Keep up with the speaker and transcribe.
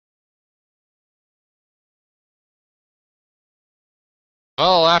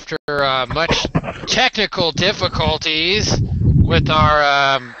Well, after much technical difficulties with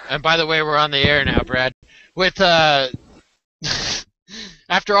our, and by the way, we're on the air now, Brad. With after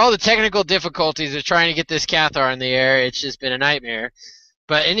all the technical difficulties of trying to get this Cathar in the air, it's just been a nightmare.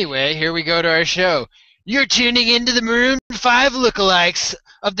 But anyway, here we go to our show. You're tuning into the Maroon 5 lookalikes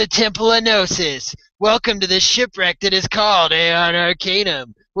of the Temple of Gnosis. Welcome to this shipwreck that is called Aeon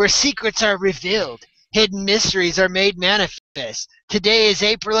Arcanum, where secrets are revealed, hidden mysteries are made manifest. Today is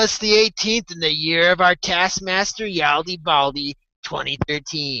April the 18th in the year of our Taskmaster Yaldi Baldi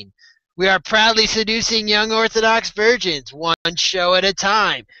 2013. We are proudly seducing young Orthodox virgins, one show at a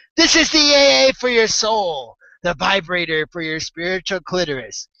time. This is the AA for your soul, the vibrator for your spiritual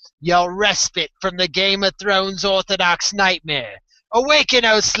clitoris, your respite from the Game of Thrones Orthodox nightmare. Awaken,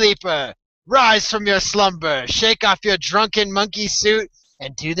 O sleeper! Rise from your slumber, shake off your drunken monkey suit,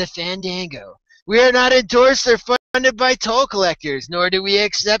 and do the fandango. We are not endorsed or funded by toll collectors, nor do we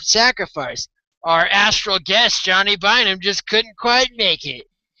accept sacrifice. Our astral guest, Johnny Bynum, just couldn't quite make it.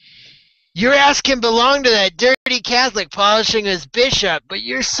 Your ass can belong to that dirty Catholic polishing his bishop, but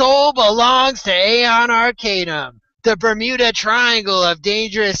your soul belongs to Aeon Arcanum, the Bermuda Triangle of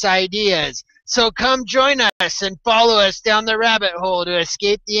dangerous ideas. So come join us and follow us down the rabbit hole to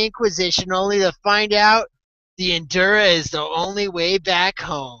escape the Inquisition, only to find out the Endura is the only way back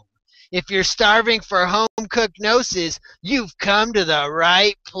home. If you're starving for home-cooked gnosis, you've come to the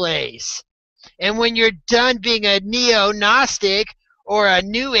right place. And when you're done being a neo-Gnostic or a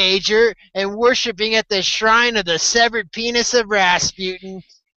New Ager and worshiping at the shrine of the severed penis of Rasputin,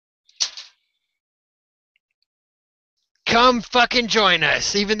 come fucking join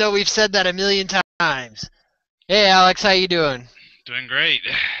us, even though we've said that a million times. Hey, Alex, how you doing? Doing great.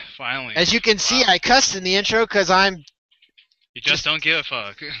 Finally. As you can see, I cussed in the intro because I'm... You just don't give a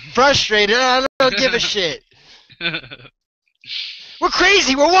fuck. Frustrated. I don't give a shit. We're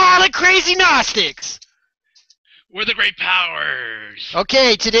crazy. We're wild and crazy Gnostics. We're the great powers.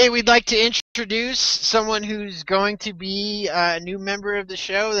 Okay, today we'd like to introduce someone who's going to be a new member of the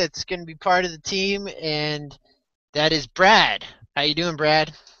show that's going to be part of the team, and that is Brad. How you doing,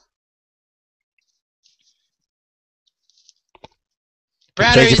 Brad?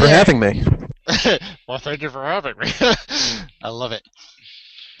 Brad, thank you for having me. Well, thank you for having me. I love it.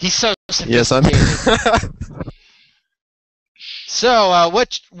 He's so Yes, I'm. So,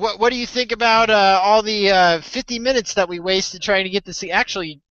 what do you think about all the 50 minutes that we wasted trying to get this?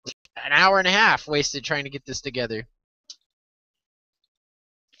 Actually, an hour and a half wasted trying to get this together.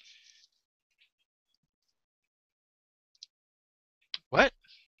 What?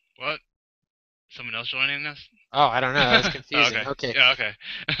 What? Someone else joining us? Oh, I don't know. That was confusing. Okay. Okay. Yeah, okay.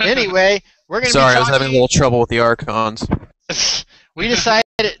 Anyway, we're gonna. Sorry, be I was having a little trouble with the Archons. We decided.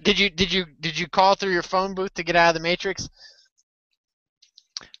 Did you call through your phone booth to get out of the Matrix?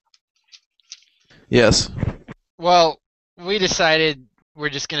 Yes. Well, we decided we're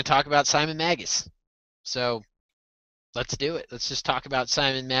just gonna talk about Simon Magus. So, let's do it. Let's just talk about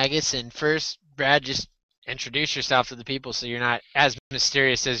Simon Magus. And first, Brad, just introduce yourself to the people so you're not as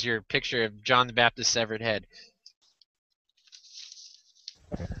mysterious as your picture of John the Baptist's severed head.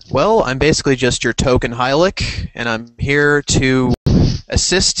 Well, I'm basically just your token hylic, and I'm here to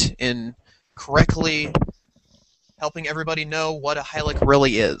assist in correctly helping everybody know what a hylic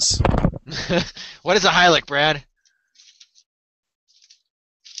really is. What is a hylic, Brad?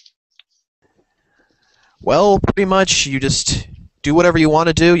 Well, pretty much you just do whatever you want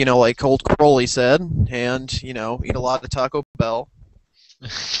to do, you know, like old Crowley said, and, you know, eat a lot of Taco Bell.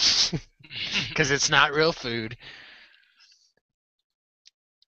 Because it's not real food.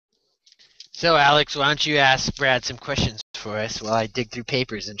 So, Alex, why don't you ask Brad some questions for us while I dig through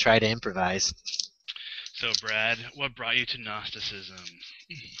papers and try to improvise? So, Brad, what brought you to Gnosticism?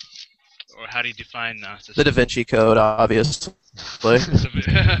 Or how do you define Gnosticism? The Da Vinci Code, obviously.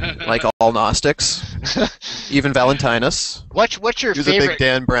 Like all Gnostics. Even Valentinus. What's your He was favorite? a big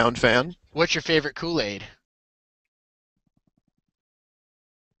Dan Brown fan. What's your favorite Kool-Aid?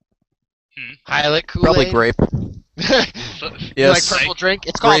 Hylic Kool-Aid? Probably grape. You Yes. like purple drink?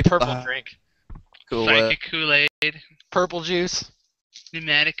 It's called Grape, purple drink. Kool-Aid. Psychic Kool-Aid. Purple juice.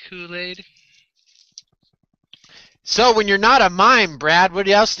 Pneumatic Kool-Aid. So, when you're not a mime, Brad, what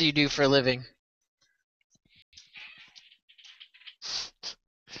else do you do for a living?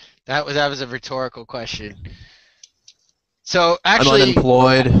 That was a rhetorical question. So, actually, I'm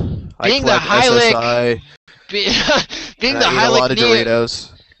unemployed. I being the collect hylic, SSI. being and the I eat a lot hylic of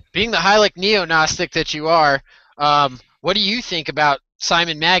Doritos. being the hylic neo-Gnostic that you are, what do you think about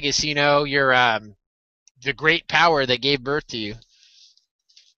Simon Magus? You know, your the great power that gave birth to you.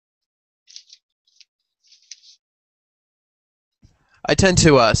 I tend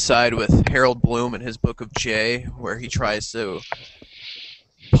to side with Harold Bloom in his book of J, where he tries to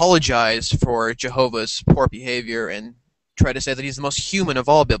apologize for Jehovah's poor behavior and try to say that he's the most human of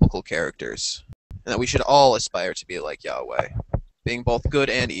all biblical characters, and that we should all aspire to be like Yahweh, being both good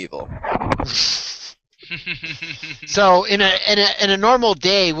and evil. So in a normal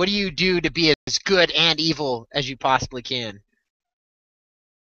day, what do you do to be as good and evil as you possibly can?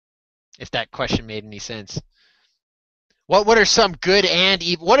 If that question made any sense. What are some good and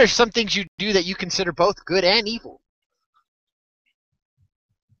evil? What are some things you do that you consider both good and evil?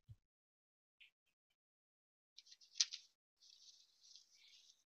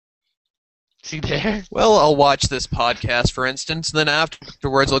 See there? Well, I'll watch this podcast, for instance, and then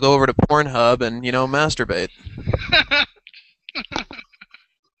afterwards I'll go over to Pornhub and, masturbate.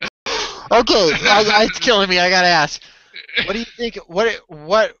 Okay, it's killing me. I gotta ask. What do you think? What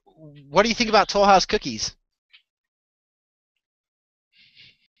do you think about Toll House cookies?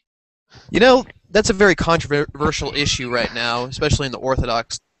 That's a very controversial issue right now, especially in the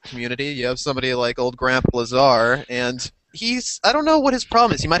Orthodox community. You have somebody like old Grandpa Lazar, and I don't know what his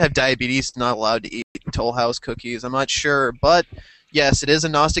problem is. He might have diabetes, not allowed to eat Toll House cookies. I'm not sure, but yes, it is a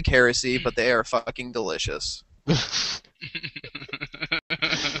Gnostic heresy, but they are fucking delicious.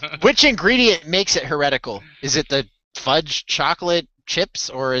 Which ingredient makes it heretical? Is it the fudge chocolate chips,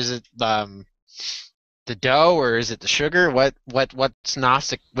 or is it the dough, or is it the sugar? What's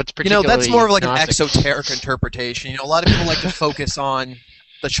Gnostic? What's particularly that's more of like Gnostic? an exoteric interpretation. A lot of people like to focus on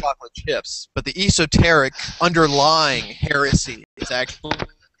the chocolate chips, but the esoteric underlying heresy is actually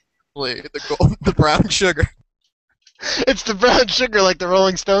the brown sugar. It's the brown sugar, like the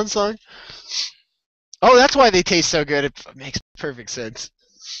Rolling Stones song. Oh, that's why they taste so good. It makes perfect sense.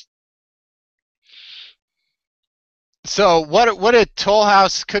 So, what do Toll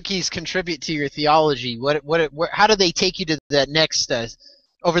House cookies contribute to your theology? How do they take you to that next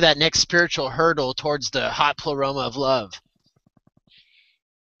over that next spiritual hurdle towards the hot pleroma of love?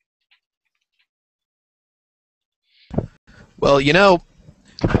 Well,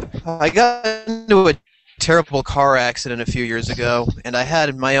 I got into a terrible car accident a few years ago, and I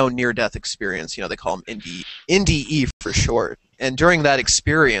had my own near-death experience. They call them NDE for short. And during that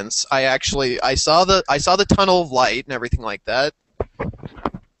experience, I saw the tunnel of light and everything like that.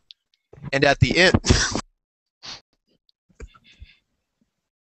 And at the end,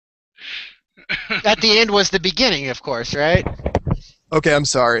 At the end was the beginning, of course, right? okay, I'm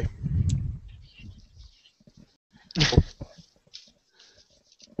sorry.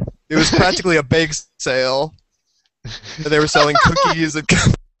 It was practically a bake sale. They were selling cookies and.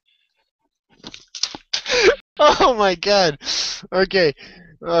 Oh my God. Okay.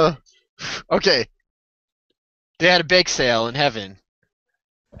 Okay. They had a bake sale in heaven.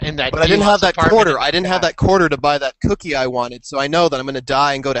 And that. But I didn't have that quarter. I didn't have that quarter to buy that cookie I wanted, so I know that I'm going to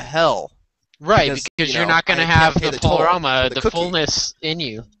die and go to hell. Right, because you're not going to have the pleroma, the cookie. fullness in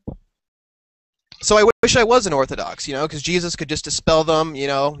you. So I wish I was an Orthodox, because Jesus could just dispel them,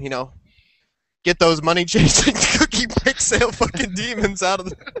 get those money-chasing cookie bake sale fucking demons out of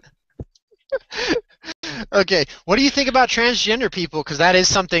the... Okay, what do you think about transgender people? Because that is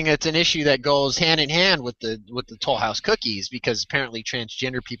something that's an issue that goes hand in hand with the Toll House cookies. Because apparently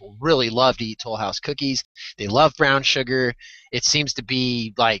transgender people really love to eat Toll House cookies. They love brown sugar. It seems to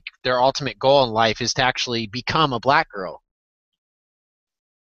be like their ultimate goal in life is to actually become a black girl.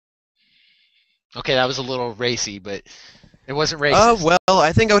 Okay, that was a little racy, but it wasn't racist. Well,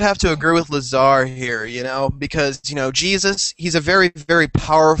 I think I would have to agree with Lazar here, because, Jesus, he's a very, very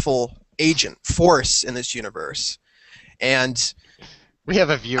powerful force in this universe. And we have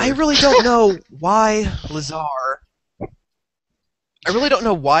a viewer. I really don't know why Lazar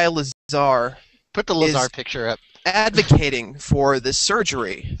Put the Lazar picture up. Advocating for this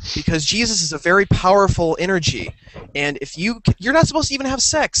surgery, because Jesus is a very powerful energy, and if you're not supposed to even have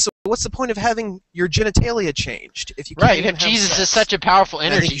sex, so what's the point of having your genitalia changed if you can't even if have Jesus sex? is such a powerful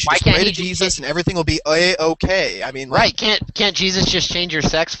energy, why can't he Jesus and everything will be okay? I mean, right? Can't Jesus just change your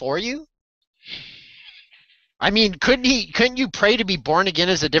sex for you? I mean, couldn't you pray to be born again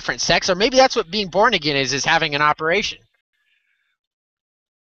as a different sex? Or maybe that's what being born again is having an operation.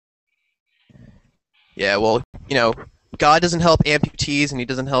 Yeah, well, God doesn't help amputees and he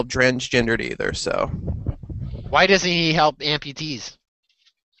doesn't help transgendered either, so. Why doesn't he help amputees?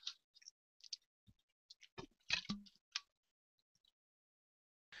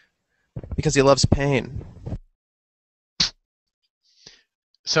 Because he loves pain.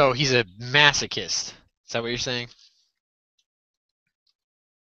 So he's a masochist. Is that what you're saying?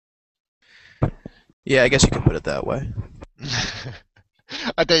 Yeah, I guess you could put it that way.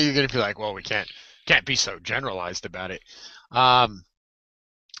 I thought you were going to be like, well, we can't be so generalized about it.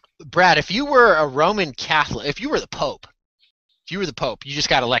 Brad, if you were a Roman Catholic, if you were the Pope, you just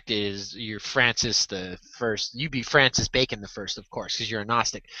got elected as you're Francis the First. You'd be Francis Bacon the First, of course, because you're a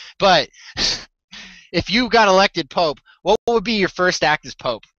Gnostic. But if you got elected Pope, what would be your first act as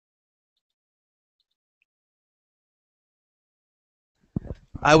Pope?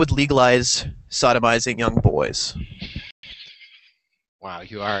 I would legalize sodomizing young boys. Wow,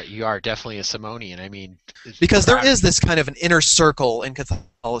 you are definitely a Simonian. I mean, Because there is this kind of an inner circle in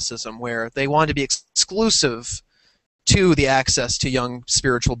Catholicism where they want to be exclusive to the access to young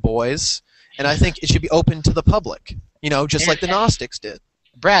spiritual boys, and I think it should be open to the public, just like the Gnostics did.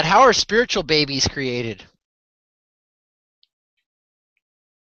 Brad, how are spiritual babies created?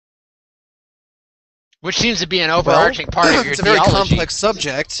 Which seems to be an overarching part of your it's a very theology. complex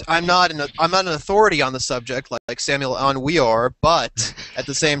subject. I'm not an authority on the subject like Samuel and we are, but at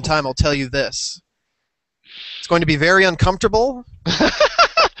the same time, I'll tell you this: it's going to be very uncomfortable.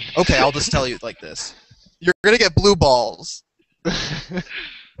 Okay, I'll just tell you like this: you're going to get blue balls.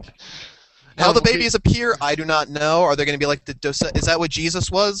 How the babies appear, I do not know. Are they going to be like is that what Jesus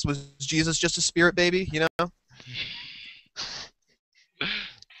was? Was Jesus just a spirit baby?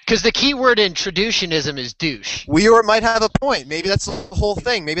 Because the key word in traducianism is douche. Weor might have a point. Maybe that's the whole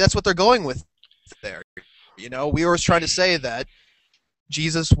thing. Maybe that's what they're going with there. Weor's trying to say that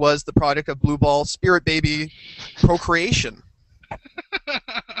Jesus was the product of blue ball spirit baby procreation.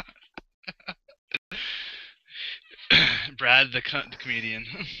 Brad, the comedian.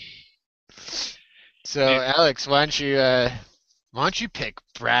 So, Alex, why don't you pick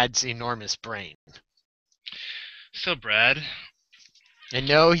Brad's enormous brain? So, Brad. And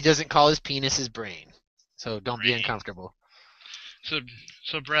no, he doesn't call his penis his brain. So don't be uncomfortable. So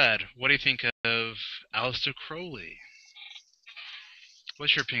Brad, what do you think of Aleister Crowley?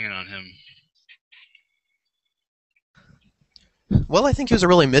 What's your opinion on him? Well, I think he was a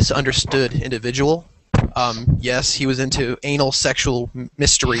really misunderstood individual. Yes, he was into anal sexual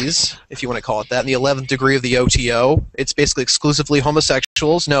mysteries, if you want to call it that, in the 11th degree of the OTO. It's basically exclusively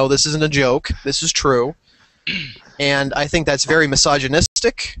homosexuals. No, this isn't a joke. This is true. And I think that's very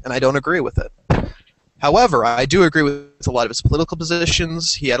misogynistic, and I don't agree with it. However, I do agree with a lot of his political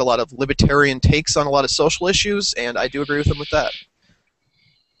positions. He had a lot of libertarian takes on a lot of social issues, and I do agree with him with that.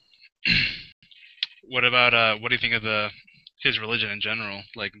 What about, what do you think of his religion in general?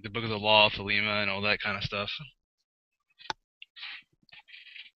 Like the Book of the Law, Thelema, and all that kind of stuff?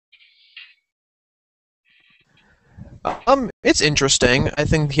 It's interesting. I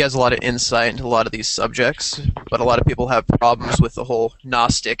think he has a lot of insight into a lot of these subjects, but a lot of people have problems with the whole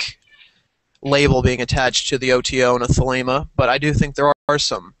Gnostic label being attached to the OTO and a Thelema, but I do think there are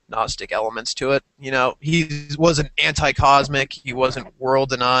some Gnostic elements to it. He wasn't anti-cosmic, he wasn't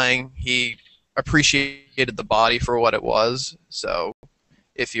world-denying, he appreciated the body for what it was, so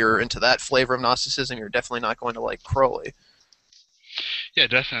if you're into that flavor of Gnosticism, you're definitely not going to like Crowley. Yeah,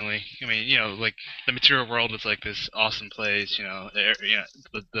 definitely. I mean, like the material world is like this awesome place.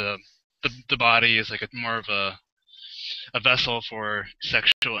 The body is like more of a vessel for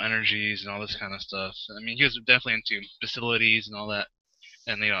sexual energies and all this kind of stuff. I mean, he was definitely into facilities and all that,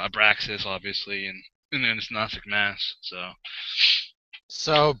 and Abraxas obviously, and then this Gnostic Mass.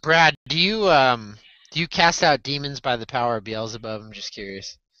 So, Brad, do you cast out demons by the power of Beelzebub? I'm just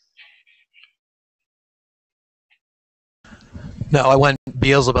curious. No, I went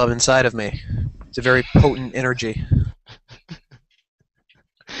Beelzebub inside of me. It's a very potent energy.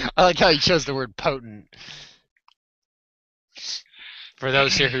 I like how you chose the word potent. For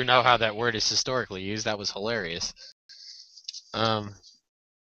those here who know how that word is historically used, that was hilarious.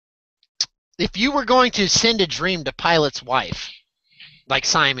 If you were going to send a dream to Pilate's wife, like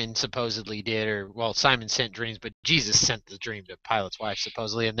Simon supposedly did, Simon sent dreams, but Jesus sent the dream to Pilate's wife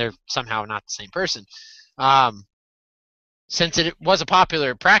supposedly, and they're somehow not the same person. Since it was a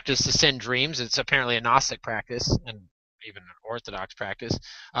popular practice to send dreams, it's apparently a Gnostic practice, and even an Orthodox practice.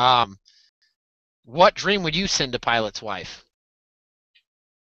 What dream would you send to Pilate's wife?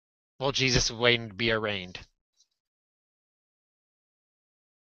 Well, Jesus is waiting to be arraigned.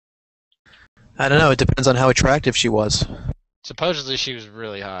 I don't know. It depends on how attractive she was. Supposedly she was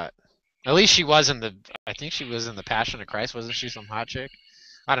really hot. At least she was I think she was in the Passion of Christ. Wasn't she some hot chick?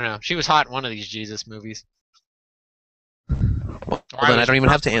 I don't know. She was hot in one of these Jesus movies. Well, then I don't even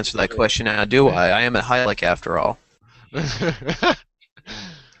have to answer that question now, do I? I am a hylic after all. The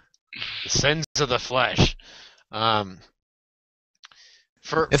sins of the flesh.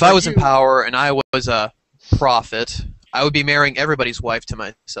 If I was in power and I was a prophet, I would be marrying everybody's wife to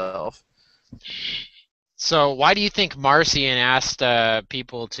myself. So why do you think Marcion asked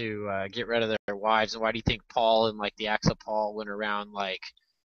people to get rid of their wives, and why do you think Paul and like the Acts of Paul went around like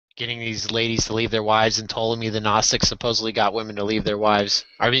getting these ladies to leave their wives, and Ptolemy the Gnostic supposedly got women to leave their wives.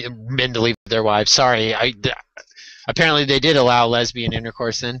 I mean, men to leave their wives. Sorry, apparently they did allow lesbian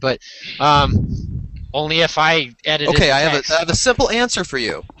intercourse then, but only if I edited. Okay, the I text. have a simple answer for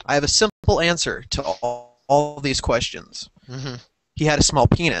you. I have a simple answer to all these questions. Mm-hmm. He had a small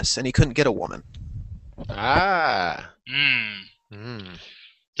penis, and he couldn't get a woman. Ah.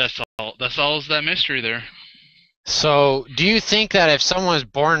 That solves that mystery there. So, do you think that if someone was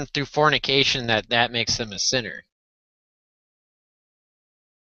born through fornication, that makes them a sinner?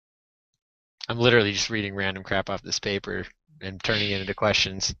 I'm literally just reading random crap off this paper and turning it into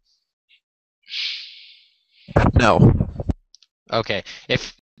questions. No. Okay,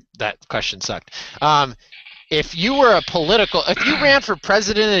 if that question sucked. If you ran for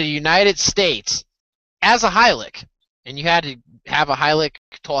president of the United States as a hylic, and you had to have a hylic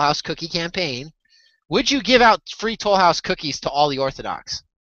Toll House cookie campaign, would you give out free Toll House cookies to all the Orthodox?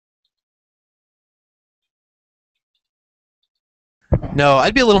 No,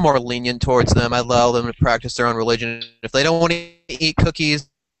 I'd be a little more lenient towards them. I'd allow them to practice their own religion. If they don't want to eat cookies,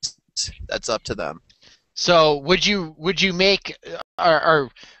 that's up to them. So would you make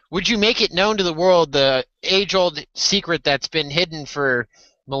would you make it known to the world, the age-old secret that's been hidden for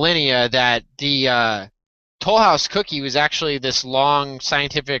millennia, that the Toll House cookie was actually this long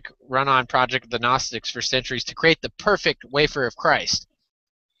scientific run-on project of the Gnostics for centuries to create the perfect wafer of Christ?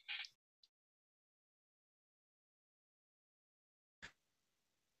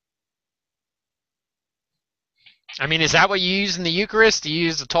 I mean, is that what you use in the Eucharist? Do you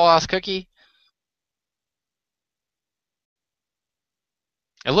use the Toll House cookie?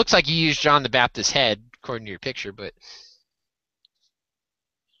 It looks like you use John the Baptist's head, according to your picture, but...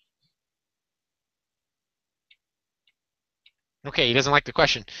 Okay, he doesn't like the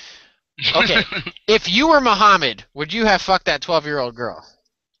question. Okay, if you were Muhammad, would you have fucked that 12-year-old girl?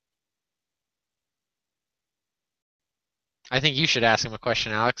 I think you should ask him a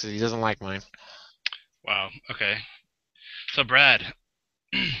question, Alex, because he doesn't like mine. Wow, okay. So, Brad,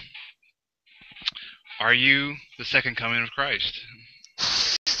 are you the second coming of Christ?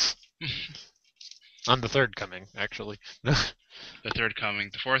 I'm the third coming, actually. The third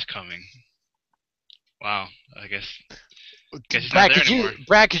coming, the fourth coming. Wow, I guess he's not there anymore.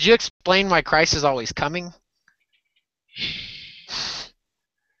 Brad, could you explain why Christ is always coming?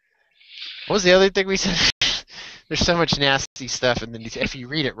 What was the other thing we said? There's so much nasty stuff, and then if you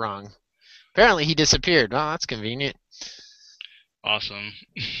read it wrong. Apparently he disappeared. Oh, that's convenient. Awesome.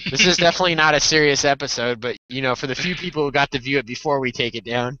 This is definitely not a serious episode, but, you know, for the few people who got to view it before we take it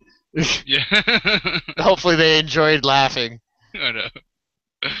down, yeah. hopefully they enjoyed laughing. I know.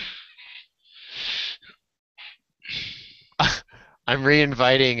 I'm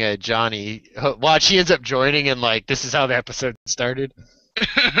re-inviting Johnny. Watch, he ends up joining, and, like, this is how the episode started.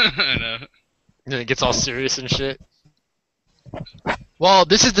 I know. And then it gets all serious and shit. Well,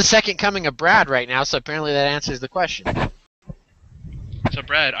 this is the second coming of Brad right now, so apparently that answers the question. So,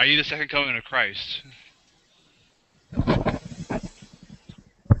 Brad, are you the second coming of Christ?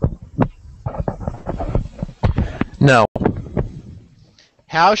 No.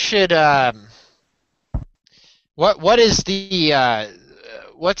 How should what is the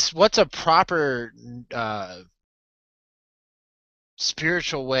what's a proper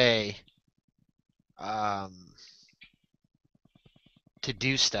spiritual way to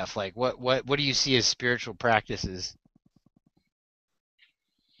do stuff? Like what do you see as spiritual practices?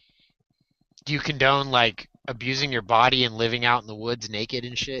 Do you condone, like, abusing your body and living out in the woods naked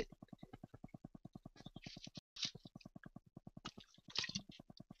and shit?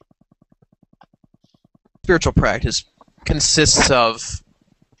 Spiritual practice consists of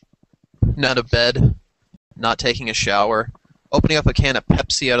not a bed, not taking a shower, opening up a can of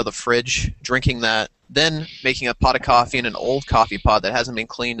Pepsi out of the fridge, drinking that, then making a pot of coffee in an old coffee pot that hasn't been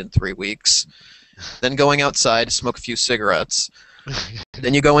cleaned in 3 weeks, then going outside to smoke a few cigarettes,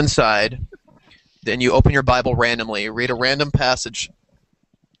 then you go inside, then you open your Bible randomly, read a random passage,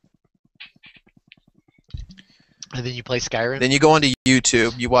 and then you play Skyrim? Then you go onto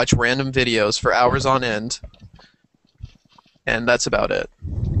YouTube, you watch random videos for hours on end, and that's about it.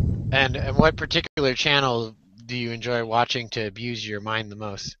 And what particular channel do you enjoy watching to abuse your mind the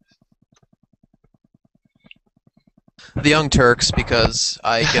most? The Young Turks, because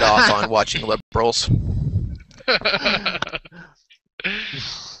I get off on watching liberals.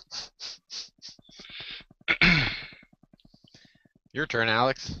 Your turn,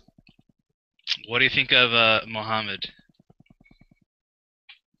 Alex. What do you think of Muhammad?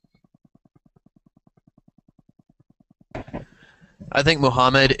 I think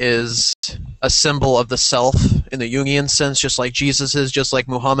Muhammad is a symbol of the self in the Jungian sense, just like Jesus is, just like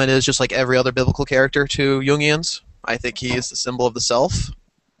Muhammad is, just like every other biblical character to Jungians. I think he is the symbol of the self.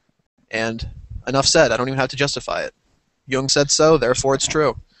 And enough said. I don't even have to justify it. Jung said so, therefore it's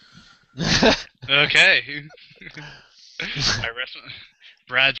true. Okay.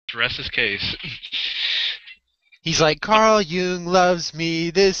 Brad rests his case. He's like, Carl Jung loves me,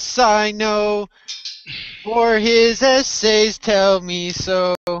 this I know, for his essays tell me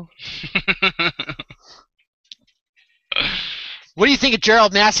so. What do you think of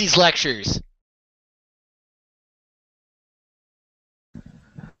Gerald Massey's lectures?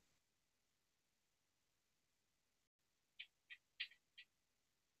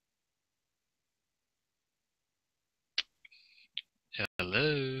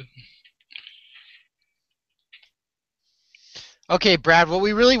 Hello. Okay, Brad, what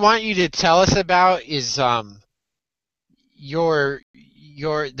we really want you to tell us about is the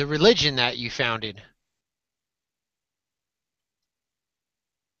religion that you founded.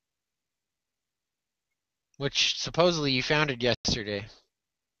 Which supposedly you founded yesterday.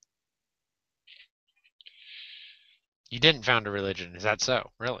 You didn't found a religion, is that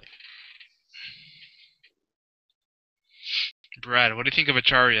so? Really? Brad, what do you think of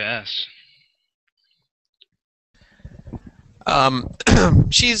Acharya S?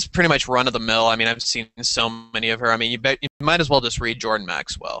 She's pretty much run of the mill. I mean, I've seen so many of her. I mean, you might as well just read Jordan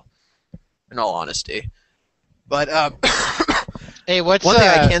Maxwell, in all honesty. But hey, what's one thing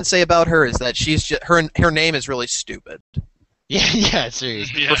I can say about her is that she's just, her name is really stupid. Yeah,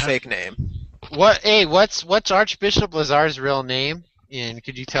 seriously. Her fake name. What's Archbishop Lazar's real name? And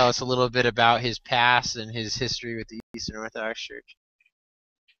could you tell us a little bit about his past and his history with the Eastern Orthodox Church?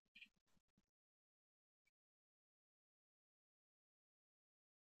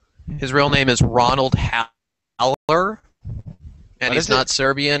 His real name is Ronald Haller, and he's not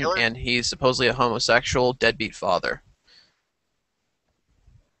Serbian, and he's supposedly a homosexual deadbeat father.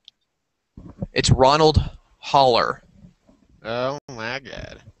 It's Ronald Haller. Oh my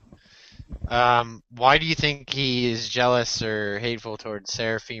God. Why do you think he is jealous or hateful towards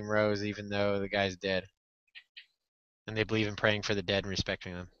Seraphim Rose, even though the guy's dead? And they believe in praying for the dead and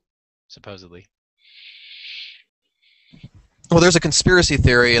respecting them, supposedly. Well, there's a conspiracy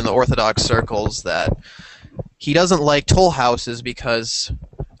theory in the Orthodox circles that he doesn't like toll houses because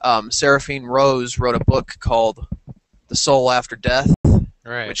Seraphim Rose wrote a book called The Soul After Death,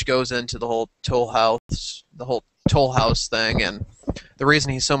 right, which goes into the whole toll house thing, and the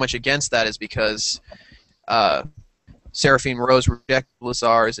reason he's so much against that is because Seraphim Rose rejected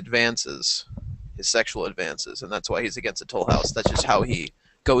Lazar's advances, his sexual advances, and that's why he's against the toll house. That's just how he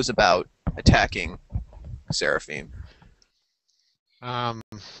goes about attacking Seraphim.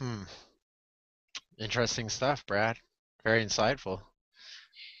 Interesting stuff, Brad. Very insightful.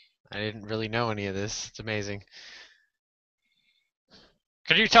 I didn't really know any of this. It's amazing.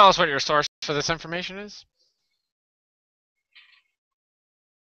 Could you tell us what your source for this information is?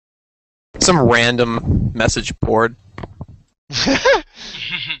 Some random message board.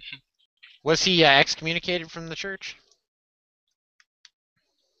 Was he excommunicated from the church?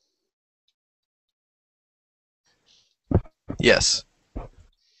 Yes.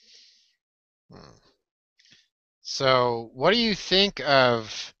 So, what do you think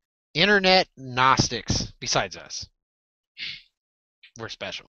of internet Gnostics besides us? We're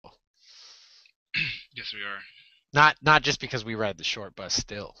special. Yes, we are. Not just because we ride the short bus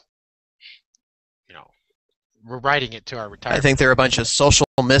still. You know, we're riding it to our retirement. I think they're a bunch of social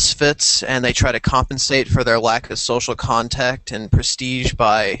misfits, and they try to compensate for their lack of social contact and prestige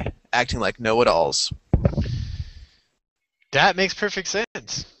by acting like know-it-alls. That makes perfect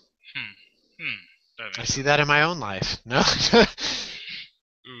sense. I see that in my own life. No?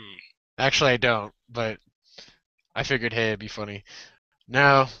 Actually, I don't, but I figured, hey, it'd be funny.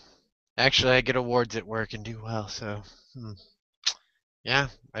 No. Actually, I get awards at work and do well, so... Yeah,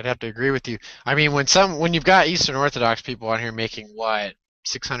 I'd have to agree with you. I mean, when you've got Eastern Orthodox people on here making, what,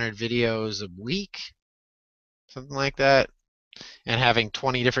 600 videos a week? Something like that? And having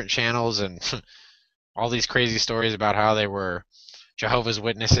 20 different channels and all these crazy stories about how they were Jehovah's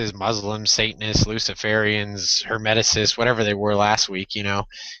Witnesses, Muslims, Satanists, Luciferians, Hermeticists, whatever they were last week, you know.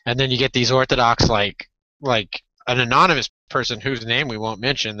 And then you get these Orthodox, like an anonymous person whose name we won't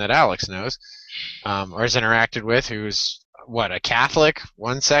mention that Alex knows, or has interacted with, who's, what, a Catholic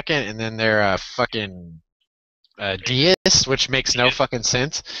 1 second, and then they're a fucking deist, which makes no fucking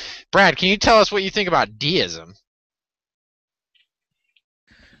sense. Brad, can you tell us what you think about deism?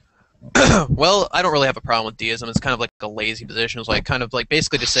 Well, I don't really have a problem with deism. It's kind of like a lazy position. It's like kind of like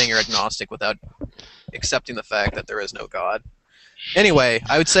basically just saying you're agnostic without accepting the fact that there is no God. Anyway,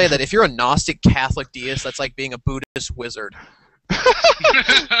 I would say that if you're a Gnostic Catholic deist, that's like being a Buddhist wizard.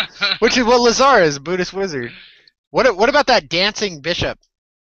 Which is what Lazar is, a Buddhist wizard. What about that dancing bishop?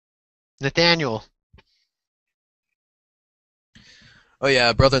 Nathaniel. Oh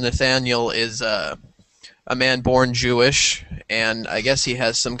yeah, Brother Nathaniel is a man born Jewish, and I guess he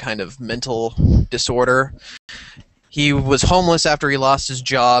has some kind of mental disorder. He was homeless after he lost his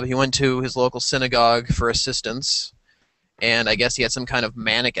job. He went to his local synagogue for assistance, and I guess he had some kind of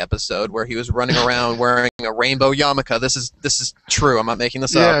manic episode where he was running around wearing a rainbow yarmulke. This is true. I'm not making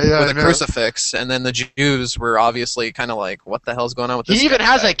this up. With a crucifix, and then the Jews were obviously kind of like, "What the hell's going on with this?" He even guy?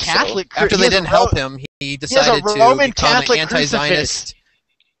 has a Catholic. So after they didn't help him, he decided to Roman become Catholic an anti-Zionist.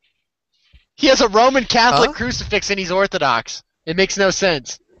 He has a Roman Catholic crucifix and he's Orthodox. It makes no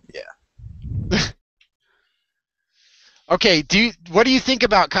sense. Yeah. Okay, what do you think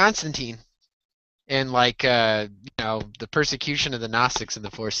about Constantine and like the persecution of the Gnostics in the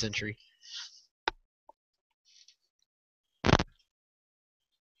 4th century?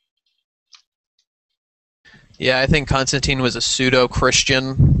 Yeah, I think Constantine was a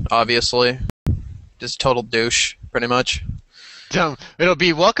pseudo-Christian, obviously. Just total douche, pretty much. It'll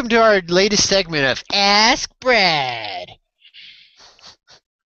be welcome to our latest segment of Ask Brad.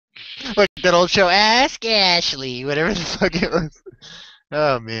 Like that old show, Ask Ashley, whatever the fuck it was.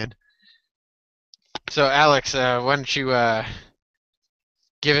 Oh, man. So, Alex, why don't you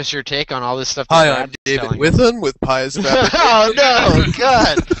give us your take on all this stuff? Hi, I'm David Withen with Pies Fabrication. Oh, no,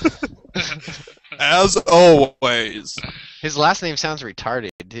 God. As always. His last name sounds retarded,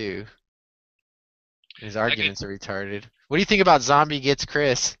 too. His arguments are retarded. What do you think about Zombie Gets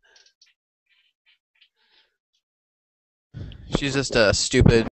Chris? She's just a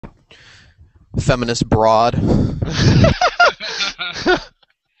stupid feminist broad.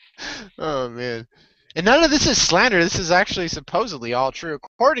 Oh, man. And none of this is slander. This is actually supposedly all true,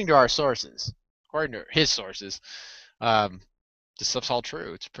 according to our sources. According to his sources. This stuff's all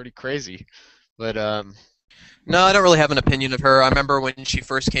true. It's pretty crazy. But, No, I don't really have an opinion of her. I remember when she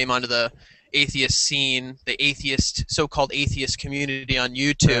first came onto the atheist scene, the so-called atheist community on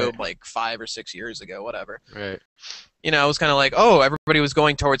YouTube, right, like 5 or 6 years ago, whatever. Right. You know, it was kind of like, oh, everybody was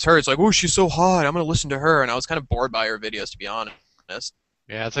going towards her. It's like, oh, she's so hot. I'm going to listen to her. And I was kind of bored by her videos, to be honest.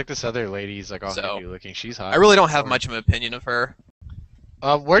 Yeah, it's like this other lady's like all hippie looking. She's hot. I really don't have much of an opinion of her.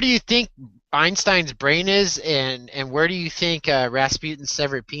 Where do you think Einstein's brain is, and where do you think Rasputin's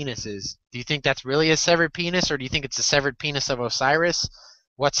severed penis is? Do you think that's really a severed penis, or do you think it's a severed penis of Osiris?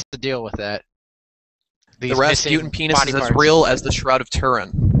 What's the deal with that? The Rasputin penis is as real as the Shroud of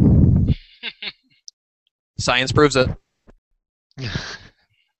Turin. Science proves it.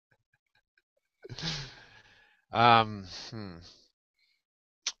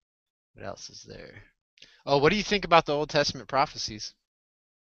 What else is there? Oh, what do you think about the Old Testament prophecies?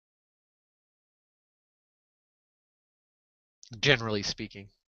 Generally speaking.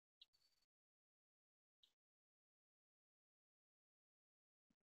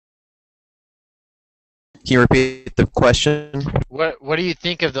 Can you repeat the question? What do you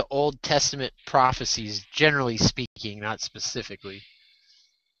think of the Old Testament prophecies, generally speaking, not specifically?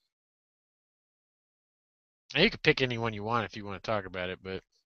 And you can pick any one you want if you want to talk about it, but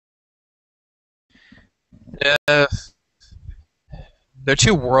they're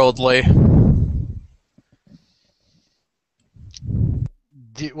too worldly.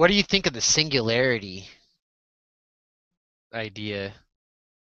 what do you think of the singularity idea?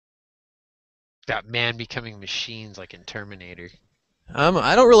 That man becoming machines like in Terminator.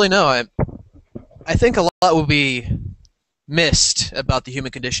 I don't really know. I think a lot will be missed about the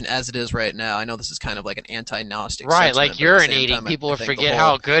human condition as it is right now. I know this is kind of like an anti-Gnostic right, sentiment, like urinating. People will forget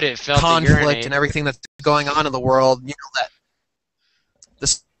how good it felt to urinate. Conflict and everything that's going on in the world. You know that the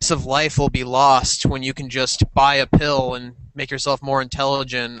sense of life will be lost when you can just buy a pill and make yourself more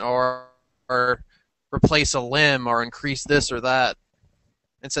intelligent, or replace a limb, or increase this or that,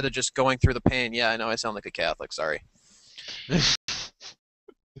 instead of just going through the pain. Yeah, I know I sound like a Catholic. Sorry.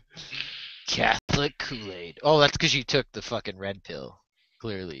 Catholic Kool-Aid. Oh, that's because you took the fucking red pill.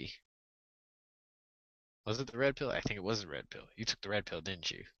 Clearly. Was it the red pill? I think it was the red pill. You took the red pill,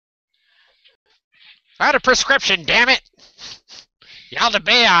 didn't you? I had a prescription, damn it! Yalda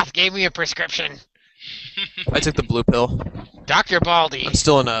Bayoff gave me a prescription. I took the blue pill. Dr. Baldy. I'm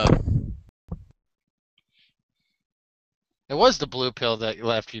still in a... It was the blue pill that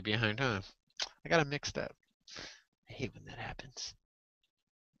left you behind, huh? I got it mixed up. I hate when that happens.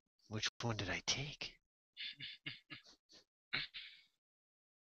 Which one did I take?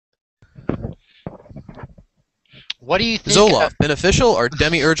 What do you think? Zoloft, beneficial or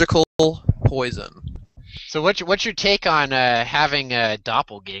demiurgical poison? So what's your take on having a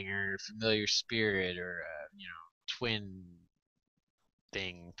doppelganger, familiar spirit, or twin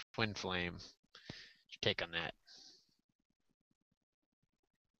thing, twin flame? What's your take on that?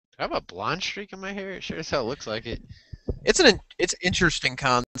 Do I have a blonde streak in my hair? It sure as hell looks like it. It's an interesting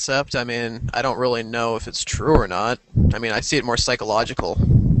concept. I mean, I don't really know if it's true or not. I mean, I see it more psychological.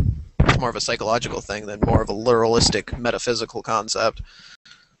 It's more of a psychological thing than more of a literalistic metaphysical concept.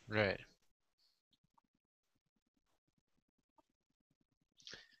 Right.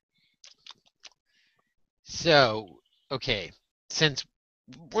 So, okay, since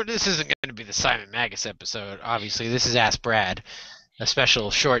this isn't going to be the Simon Magus episode, obviously, this is Ask Brad, a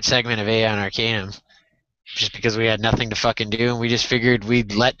special short segment of Aeon Arcanum, just because we had nothing to fucking do, and we just figured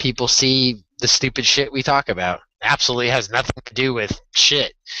we'd let people see the stupid shit we talk about. Absolutely has nothing to do with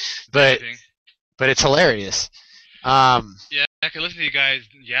shit, but it's hilarious. Yeah, I could listen to you guys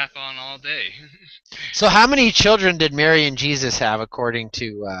yap on all day. So how many children did Mary and Jesus have according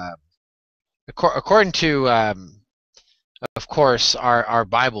to of course our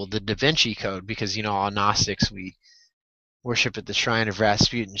Bible, the Da Vinci Code, because all Gnostics, we worship at the shrine of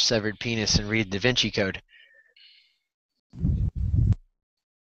Rasputin's severed penis and read Da Vinci Code.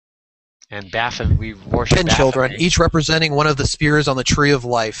 And Baphomet, we worship 10 children, each representing one of the spheres on the tree of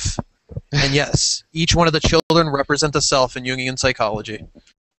life. And yes, each one of the children represent the self in Jungian psychology.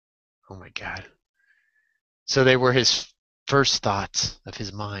 Oh my god. So they were his first thoughts of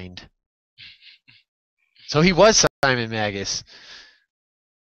his mind. So he was Simon Magus.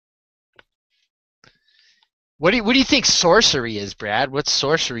 What do you think sorcery is, Brad? What's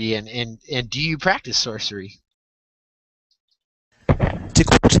sorcery, and do you practice sorcery? To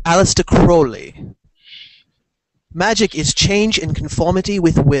quote Aleister Crowley, magic is change in conformity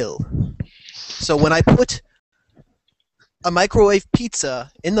with will. So when I put a microwave pizza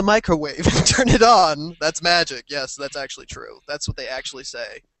in the microwave and turn it on, that's magic. Yes, that's actually true. That's what they actually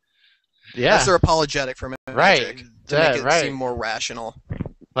say. Yeah. That's their apologetic for magic. Right. To make it seem more rational.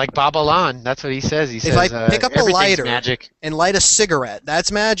 Like Babalan, that's what he says. He says, if I pick up a lighter magic. and light a cigarette, that's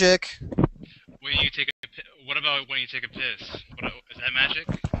magic. What about when you take a piss? Is that magic?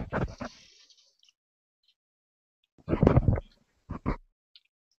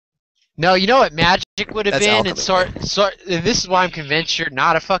 No, you know what magic would have been? Alchemy. This is why I'm convinced you're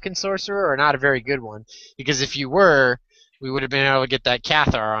not a fucking sorcerer, or not a very good one. Because if you were, we would have been able to get that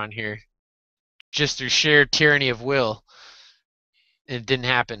Cathar on here. Just through sheer tyranny of will. It didn't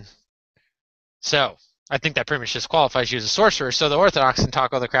happen. So, I think that pretty much disqualifies you as a sorcerer, so the Orthodox can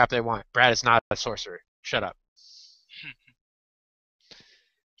talk all the crap they want. Brad is not a sorcerer. Shut up.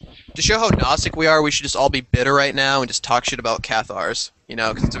 To show how Gnostic we are, we should just all be bitter right now and just talk shit about Cathars.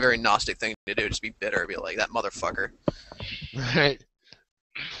 Because it's a very Gnostic thing to do, just be bitter, be like, that motherfucker. Right.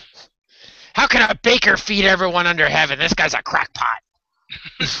 How can a baker feed everyone under heaven? This guy's a crackpot.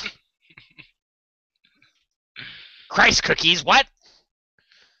 Christ cookies, what?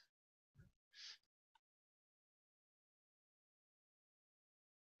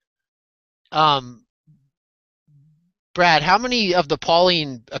 Brad, how many of the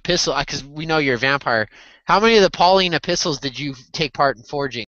Pauline epistles, because we know you're a vampire, how many of the Pauline epistles did you take part in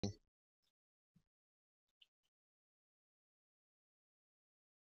forging?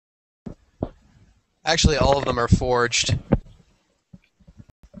 Actually, all of them are forged.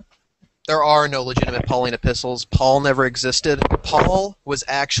 There are no legitimate Pauline epistles. Paul never existed. Paul was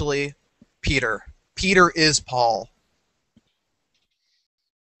actually Peter. Peter is Paul.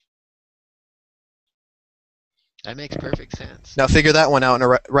 That makes perfect sense. Now figure that one out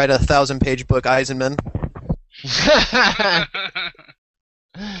and write a 1,000-page book, Eisenman.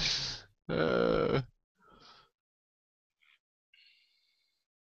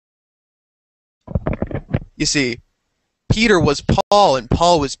 You see, Peter was Paul, and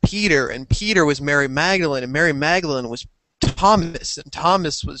Paul was Peter, and Peter was Mary Magdalene, and Mary Magdalene was Thomas, and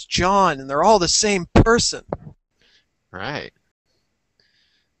Thomas was John, and they're all the same person. Right.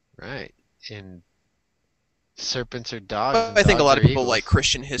 Right. And serpents are dogs. I think a lot of people like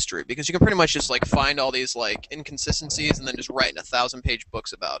Christian history because you can pretty much just like find all these like inconsistencies and then just write in 1,000-page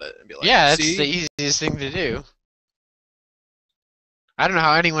books about it and be like, yeah, that's see? the easiest thing to do. I don't know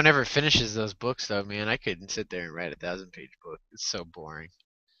how anyone ever finishes those books though, man. I couldn't sit there and write a 1,000-page book. It's so boring.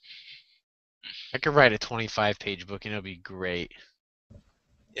 I could write a 25-page book and it'll be great.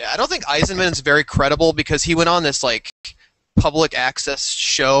 Yeah, I don't think Eisenman's very credible because he went on this like public access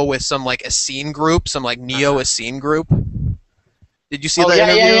show with some like Essene group, some like neo-Essene group. Did you see that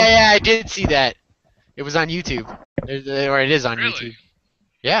interview? Yeah, I did see that. It was on YouTube. Or it is on YouTube.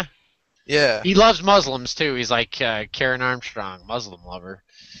 Yeah. Yeah. He loves Muslims too. He's like Karen Armstrong, Muslim lover.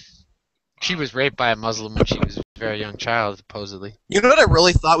 She was raped by a Muslim when she was a very young child, supposedly. You know what I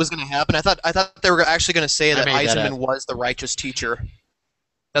really thought was going to happen? I thought they were actually going to say that made that Eisenman up. was the righteous teacher.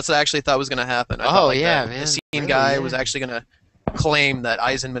 That's what I actually thought was going to happen. I Oh, thought, like, yeah, the man. Essene Really, guy yeah. was actually going to claim that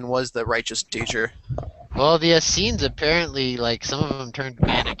Eisenman was the righteous teacher. Well, the Essenes apparently, like, some of them turned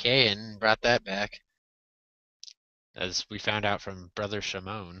Manichaean and brought that back. As we found out from Brother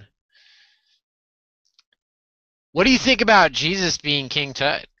Shimon. What do you think about Jesus being King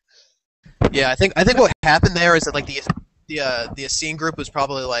Tut? Yeah, I think what happened there is that, like, the Essene group was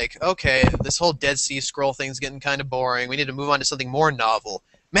probably like, okay, this whole Dead Sea Scroll thing's getting kind of boring. We need to move on to something more novel.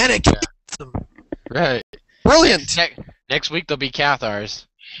 Manichaeism. Right. Brilliant. Next week there'll be Cathars.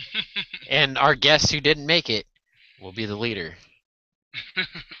 And our guest who didn't make it will be the leader.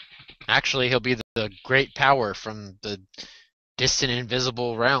 Actually, he'll be the great power from the distant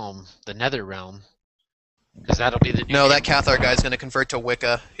invisible realm, the Nether realm. Because that'll be the No, that Cathar guy's going to convert to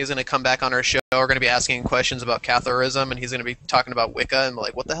Wicca. He's going to come back on our show. We're going to be asking questions about Catharism, and he's going to be talking about Wicca, and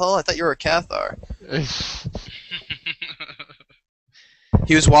like, what the hell? I thought you were a Cathar.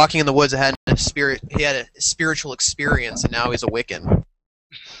 He was walking in the woods and he had a spiritual experience, and now he's a Wiccan.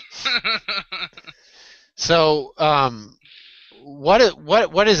 So,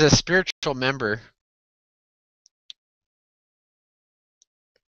 what is a spiritual member?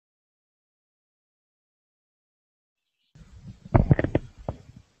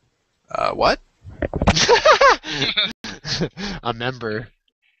 What? A member.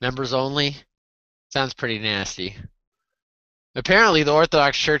 Members only? Sounds pretty nasty. Apparently the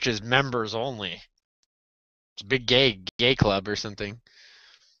Orthodox Church is members only. It's a big gay club or something.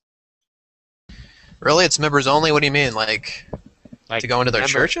 Really? It's members only? What do you mean? Like to go into their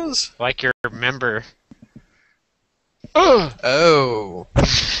member, churches? Like your member. Ugh! Oh.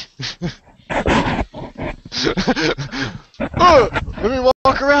 Oh, let me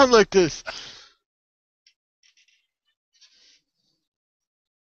walk around like this.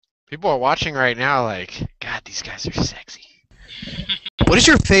 People are watching right now like, God, these guys are sexy. What is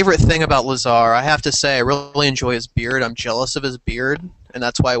your favorite thing about Lazar? I have to say, I really enjoy his beard. I'm jealous of his beard, and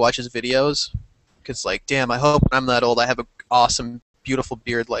that's why I watch his videos. Because, like, damn, I hope when I'm that old I have an awesome, beautiful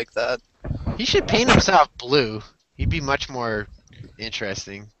beard like that. He should paint himself blue. He'd be much more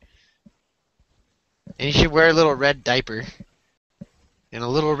interesting. And he should wear a little red diaper. And a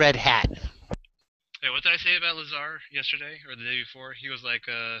little red hat. Hey, what did I say about Lazar yesterday, or the day before? He was like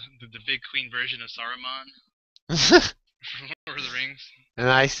the big queen version of Saruman from Lord of the Rings. And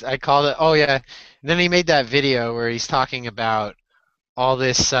I called it, oh yeah. And then he made that video where he's talking about all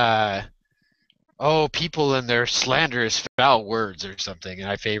this, people and their slanderous foul words or something. And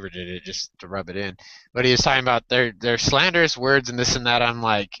I favorited it just to rub it in. But he was talking about their slanderous words and this and that. I'm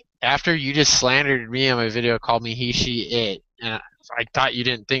like, after you just slandered me on my video, called me he, she, it. And I thought you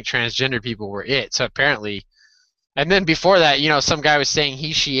didn't think transgender people were it. So apparently, and then before that, some guy was saying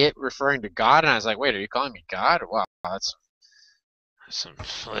he, she, it, referring to God, and I was like, wait, are you calling me God? Wow, that's some.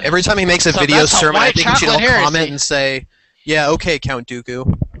 Every time he makes a video sermon, I think you should all comment and say, yeah, okay, Count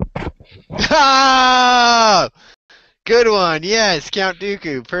Dooku. Ah, good one. Yes, Count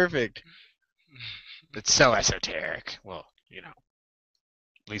Dooku. Perfect. It's so esoteric. Well,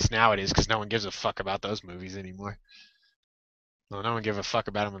 at least now it is, because no one gives a fuck about those movies anymore. Well, no one gave a fuck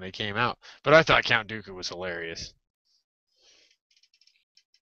about them when they came out. But I thought Count Dooku was hilarious.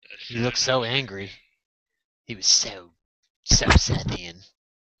 He looked so angry. He was so Scythian.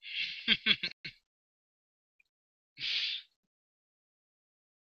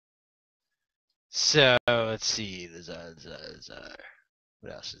 So, let's see. Lazar.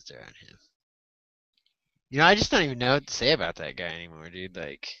 What else is there on him? I just don't even know what to say about that guy anymore, dude.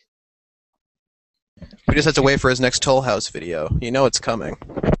 Like, we just have to wait for his next Toll House video. You know it's coming.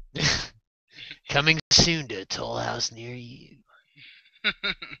 Coming soon to a Toll House near you.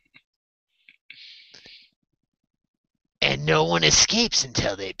 And no one escapes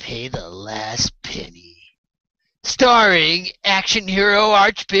until they pay the last penny. Starring action hero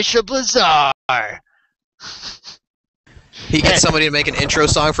Archbishop Lazar. He gets somebody to make an intro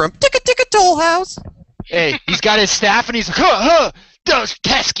song for him. Ticka ticka Toll House. Hey, he's got his staff and he's like, huh, those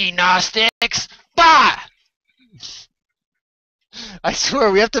pesky Gnostics. Bah! I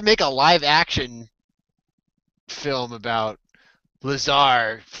swear, we have to make a live action film about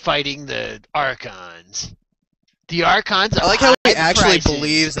Lazar fighting the Archons. The Archons are I like how he high actually prices.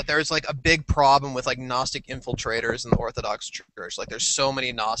 believes that there's like a big problem with like Gnostic infiltrators in the Orthodox Church. Like there's so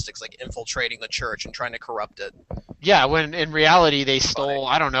many Gnostics like infiltrating the church and trying to corrupt it. Yeah, when in reality they stole,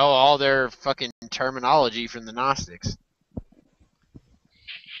 I don't know, all their fucking terminology from the Gnostics.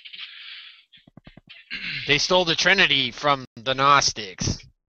 They stole the Trinity from the Gnostics.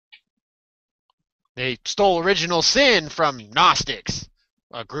 They stole original sin from Gnostics,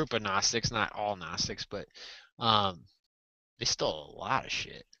 a group of Gnostics, not all Gnostics, but they stole a lot of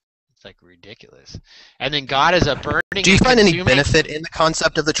shit. It's like ridiculous. And then God is a burning Do you and find any consuming. benefit in the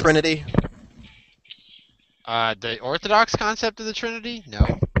concept of the Trinity? The Orthodox concept of the Trinity?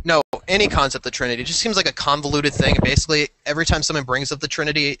 No. No, any concept of the Trinity. It just seems like a convoluted thing. Basically, every time someone brings up the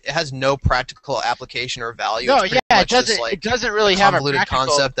Trinity, it has no practical application or value. No, It's pretty yeah, much it doesn't. just like It doesn't really a have a convoluted practical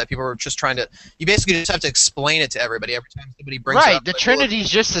concept that people are just trying to. You basically just have to explain it to everybody every time somebody brings it Right. up. The like,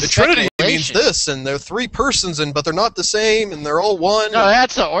 Trinity's just a the Trinity means speculation. this, and they're three persons, but they're not the same, and they're all one. No,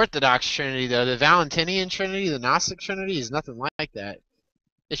 that's the Orthodox Trinity, though. The Valentinian Trinity, the Gnostic Trinity, is nothing like that.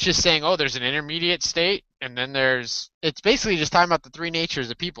 It's just saying, oh, there's an intermediate state, and then it's basically just talking about the three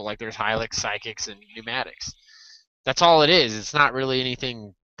natures of people, like there's hylics, psychics, and pneumatics. That's all it is. It's not really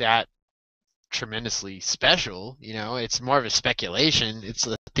anything that tremendously special, it's more of a speculation. It's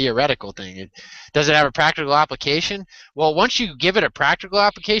a theoretical thing. Does it have a practical application? Well, once you give it a practical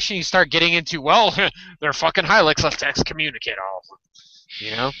application, you start getting into, well, they're fucking hylics, let's excommunicate all of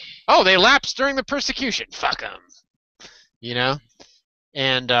them, Oh, they lapsed during the persecution, fuck them,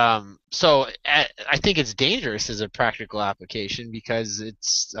 and so I think it's dangerous as a practical application because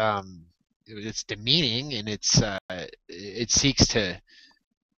it's demeaning, and it seeks to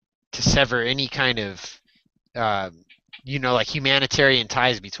sever any kind of like humanitarian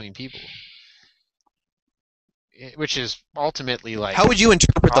ties between people, which is ultimately like. How would you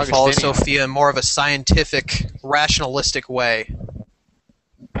interpret the fall of Augustinian. Sophia in more of a scientific, rationalistic way?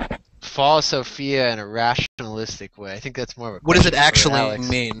 Fall of Sophia in a rationalistic way. I think that's more of a. What does it question for actually Alex.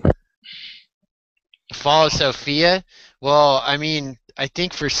 mean? Fall of Sophia? Well, I mean, I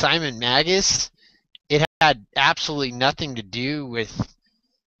think for Simon Magus, it had absolutely nothing to do with.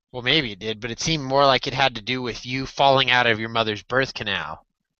 Well, maybe it did, but it seemed more like it had to do with you falling out of your mother's birth canal.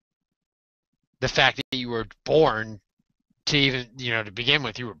 The fact that you were born to even, to begin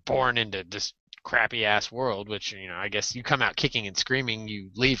with, you were born into this crappy ass world, which, I guess you come out kicking and screaming, you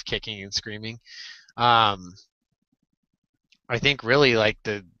leave kicking and screaming. I think really like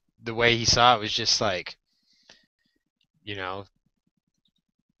the way he saw it was just like, you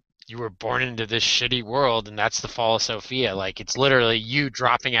were born into this shitty world, and that's the fall of Sophia. Like, it's literally you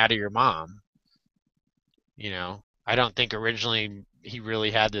dropping out of your mom. I don't think originally he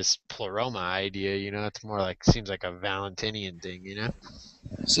really had this pleroma idea, it's more like, seems like a Valentinian thing,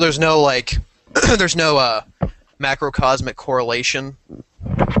 So there's no, like, there's no macrocosmic correlation?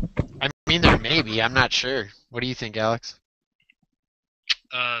 I mean, there may be, I'm not sure. What do you think, Alex?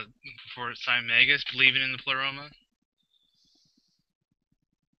 For Simon Magus believing in the pleroma?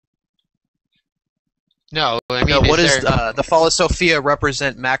 No, I mean, No, what does the fall of Sophia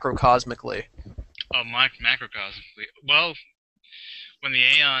represent macrocosmically? Oh, macrocosmically. Well, when the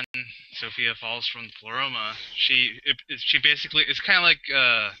Aeon Sophia falls from the pleroma, she basically, it's kind of like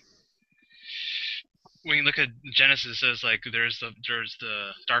when you look at Genesis, it says like there's the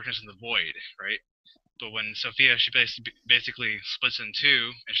darkness and the void, right? But when Sophia, she basically splits in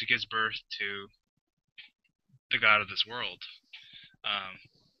two, and she gives birth to the god of this world.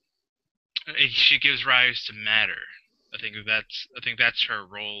 She gives rise to matter. I think that's her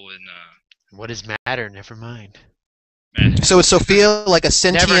role in. What is matter? Never mind. Matter. So is Sophia like a Never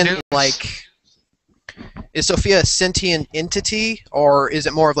sentient, knew. like? Is Sophia a sentient entity, or is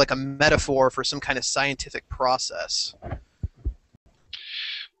it more of like a metaphor for some kind of scientific process?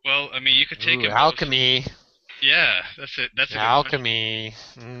 Well, I mean, you could take it. Alchemy. Yeah, that's it. That's alchemy.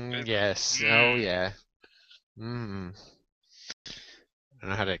 Yes. Oh yeah. I don't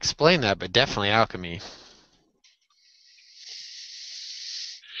know how to explain that, but definitely alchemy.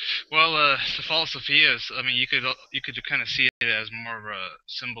 Well, the fall of Sophia is, I mean, you could kind of see it as more of a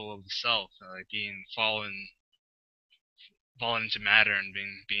symbol of the self, like being fallen into matter and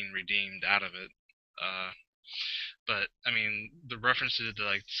being redeemed out of it. But I mean, the references to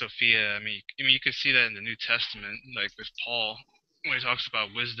like Sophia, I mean, you could see that in the New Testament, like with Paul, when he talks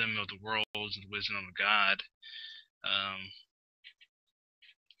about wisdom of the worlds and wisdom of God.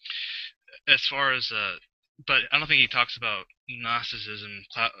 As far as but I don't think he talks about Gnosticism,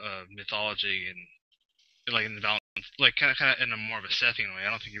 mythology, and like in the balance, like kind of in a more of a Sethian way. I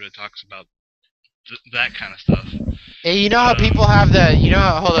don't think he really talks about that kind of stuff. Hey, how people have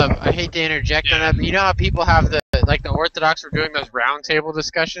hold up, I hate to interject on that, but how people have like the Orthodox were doing those round table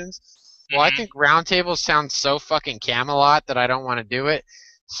discussions? Well, I think round tables sound so fucking Camelot that I don't want to do it.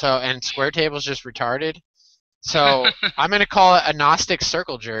 So, and square tables just retarded. So, I'm going to call it a Gnostic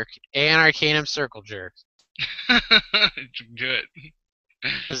circle jerk, Aeon Arcanum circle jerk. Good.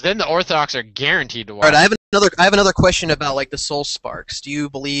 Because then the Orthodox are guaranteed to watch. All right, I have another question about like the soul sparks. Do you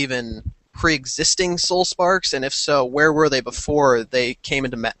believe in pre-existing soul sparks? And if so, where were they before they came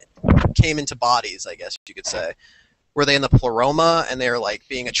into bodies, I guess you could say? Were they in the pleroma and they're like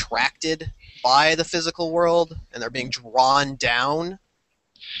being attracted by the physical world and they're being drawn down?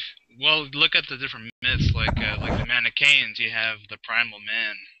 Well, look at the different myths, like the Manichaeans. You have the primal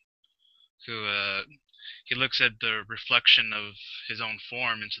man, who he looks at the reflection of his own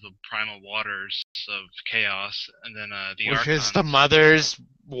form into the primal waters of chaos, and then the Which Archon. is the mother's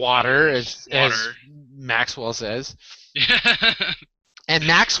water, as Water. Maxwell says. Yeah. And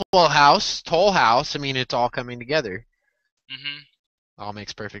Maxwell House, Toll House, I mean, it's all coming together. Mhm. All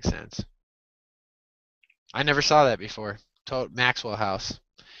makes perfect sense. I never saw that before. Maxwell House.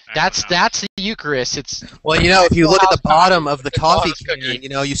 That's the Eucharist. It's Well, you know, if you look at the Maxwell House bottom of the coffee House can, cookie. you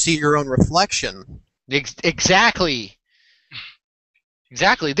know, you see your own reflection. Exactly.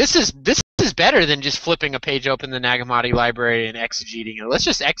 Exactly. This is better than just flipping a page open the Nagamati library and exegeting it. Let's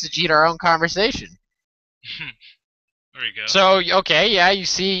just exegete our own conversation. There you go. So okay, yeah, you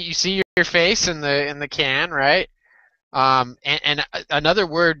see your face in the can, right? And another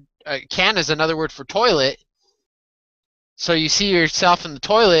word, can is another word for toilet. So you see yourself in the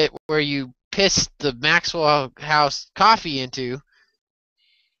toilet where you pissed the Maxwell House coffee into.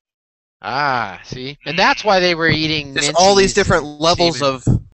 Ah, see? And that's why they were eating There's all these Mincy's different levels semen. of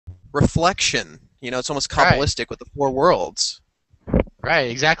reflection. You know, it's almost Kabbalistic with the four worlds.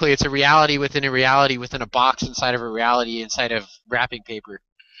 Right, exactly. It's a reality within a box inside of a reality inside of wrapping paper.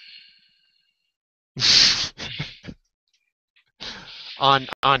 on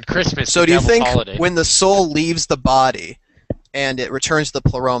Christmas, So the do you devil's think holiday. when the soul leaves the body and it returns to the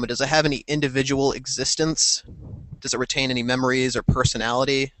pleroma, does it have any individual existence? Does it retain any memories or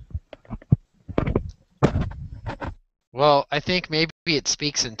personality? Well, I think maybe it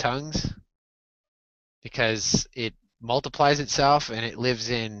speaks in tongues because it multiplies itself and it lives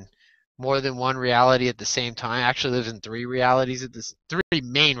in more than one reality at the same time. Actually lives in three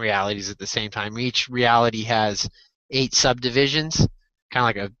main realities at the same time. Each reality has 8 subdivisions, kind of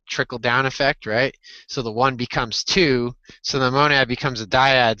like a trickle-down effect, right? So the one becomes 2, so the monad becomes a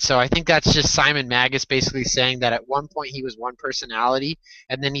dyad. So I think that's just Simon Magus basically saying that at one point he was one personality,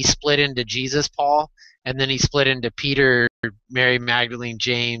 and then he split into Jesus, Paul, and then he split into Peter, Mary Magdalene,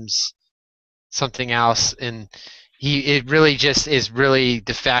 James, something else, and it really just is really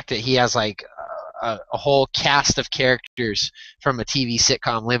the fact that he has like a whole cast of characters from a TV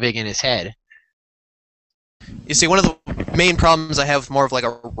sitcom living in his head. You see, one of the main problems I have with more of like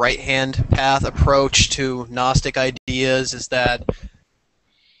a right-hand path approach to Gnostic ideas is that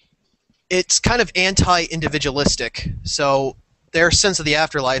it's kind of anti-individualistic. So their sense of the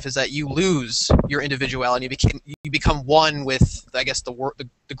afterlife is that you lose your individuality. You become one with, I guess, the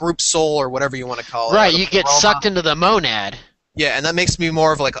group soul or whatever you want to call it. Right, you get sucked into the monad. Yeah, and that makes me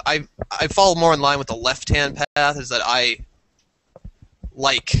more of like I fall more in line with the left-hand path. Is that I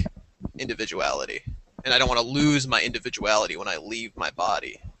like individuality, and I don't want to lose my individuality when I leave my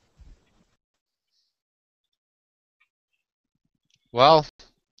body. Well,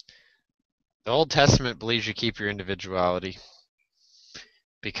 the Old Testament believes you keep your individuality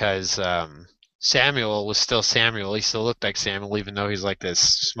because Samuel was still Samuel. He still looked like Samuel, even though he's like this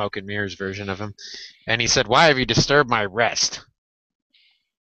smoke and mirrors version of him. And he said, "Why have you disturbed my rest?"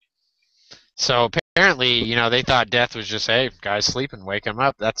 So apparently, you know, they thought death was just, hey, guy's sleeping, wake him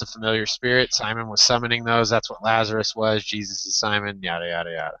up. That's a familiar spirit. Simon was summoning those. That's what Lazarus was. Jesus is Simon, yada,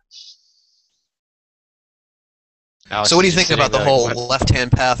 yada, yada. Alex So what do you is just think about the sitting there whole like,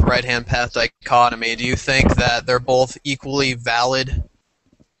 left-hand path, right-hand path dichotomy? Do you think that they're both equally valid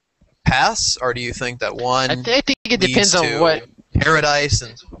paths, or do you think that one I think it depends leads on to what. paradise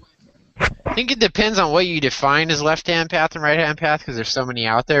and I think it depends on what you define as left-hand path and right-hand path, because there's so many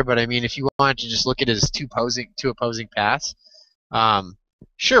out there. But I mean, if you want to just look at it as two opposing paths,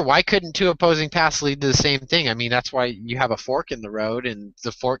 sure. Why couldn't two opposing paths lead to the same thing? I mean, that's why you have a fork in the road, and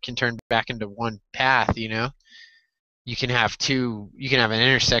the fork can turn back into one path. You know, you can have two. You can have an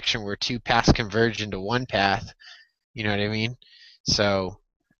intersection where two paths converge into one path. You know what I mean? So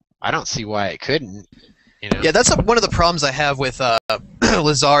I don't see why it couldn't. You know? Yeah, that's one of the problems I have with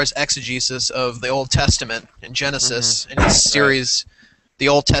Lazar's exegesis of the Old Testament in Genesis. In his series, The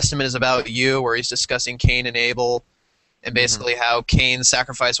Old Testament is About You, where he's discussing Cain and Abel, and basically how Cain's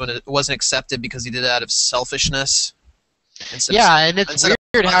sacrifice wasn't accepted because he did it out of selfishness. Yeah, and it's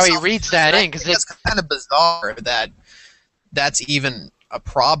weird how he reads that in, because it's kind of bizarre that that's even a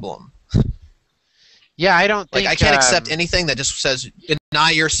problem. Yeah, I don't think... Like, I can't accept anything that just says, deny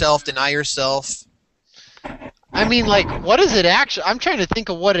yourself, deny yourself. I mean, like, what does it actually... I'm trying to think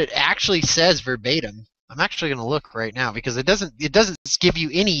of what it actually says verbatim. I'm actually going to look right now because it doesn't give you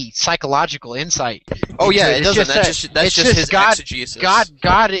any psychological insight. Oh yeah, it doesn't. Just That's just his God, exegesis.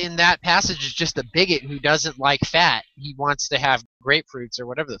 God in that passage is just a bigot who doesn't like fat. He wants to have grapefruits or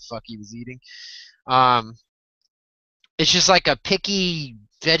whatever the fuck he was eating. It's just like a picky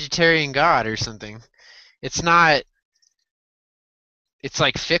vegetarian God or something. It's not. It's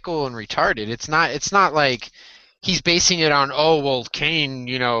like fickle and retarded. It's not like he's basing it on, oh well, Cain,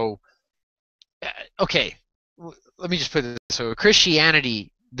 you know. Okay, let me just put it this way.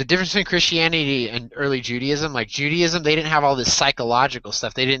 Christianity, the difference between Christianity and early Judaism, like Judaism, they didn't have all this psychological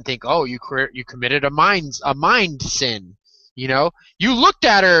stuff. They didn't think, oh, you committed a mind sin. You know, you looked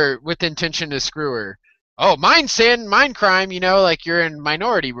at her with intention to screw her. Oh, mind sin, mind crime. You know, like you're in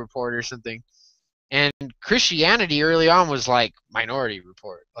Minority Report or something. And Christianity early on was like Minority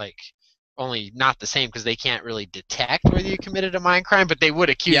Report, like only not the same because they can't really detect whether you committed a mind crime, but they would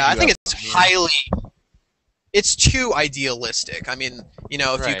accuse you. Yeah, I think of it's them, highly. It's too idealistic. I mean, you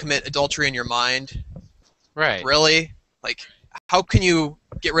know, if you Right. commit adultery in your mind, right. really, like, how can you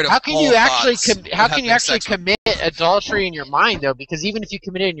get rid of How can all you actually thoughts how of can you having actually sex with- commit adultery in your mind though? Because even if you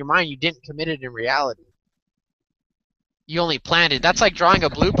commit it in your mind, you didn't commit it in reality. You only planned it. That's like drawing a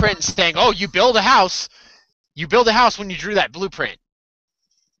blueprint and saying, "Oh, you build a house. You build a house when you drew that blueprint."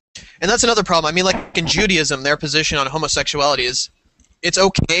 And that's another problem. I mean, like in Judaism, their position on homosexuality is it's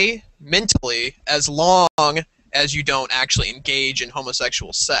okay mentally as long as you don't actually engage in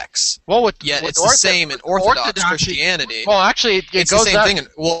homosexual sex. Well, Yet with it's the same in Orthodox Orthodoxy- Christianity. Well, actually, it It's goes the same up. thing.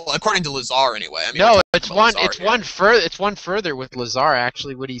 Well, according to Lazar, anyway. I mean, No, we're it's talking about one. It's Lazar one here. further. It's one further with Lazar.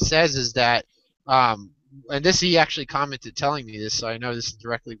 Actually, what he says is that, and this he actually commented telling me this, so I know this is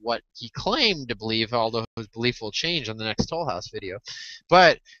directly what he claimed to believe, although his belief will change on the next Toll House video.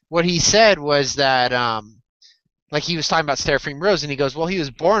 But what he said was that, like he was talking about Seraphim Rose, and he goes, well, he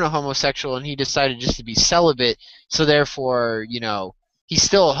was born a homosexual, and he decided just to be celibate, so therefore, you know, he's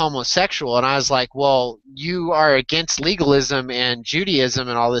still a homosexual. And I was like, well, you are against legalism and Judaism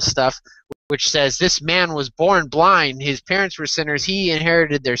and all this stuff, which says this man was born blind, his parents were sinners, he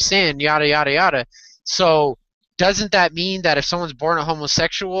inherited their sin, yada, yada, yada. So doesn't that mean that if someone's born a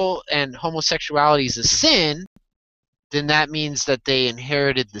homosexual and homosexuality is a sin, then that means that they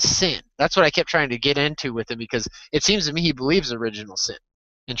inherited the sin? That's what I kept trying to get into with him, because it seems to me he believes original sin,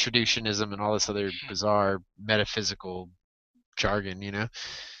 introductionism, and all this other bizarre metaphysical jargon, you know?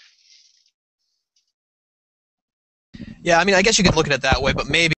 Yeah, I mean, I guess you could look at it that way, but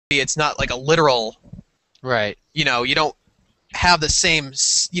maybe it's not like a literal. Right. You know, you don't have the same.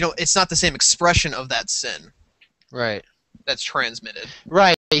 You know, it's not the same expression of that sin Right. that's transmitted.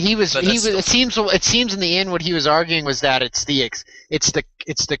 Right. He was. But He that's was. It seems in the end what he was arguing was that it's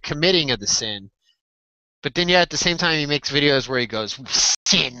the committing of the sin. But then, yeah, at the same time, he makes videos where he goes,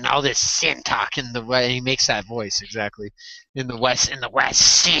 sin, all this sin talk in the way, and he makes that voice exactly in the West,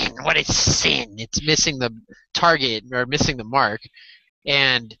 sin. What is sin? It's missing the target or missing the mark.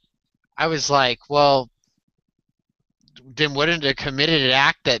 And I was like, well, then wouldn't a committed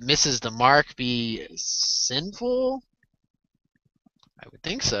act that misses the mark be sinful? I would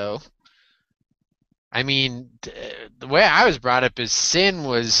think so. I mean, the way I was brought up is sin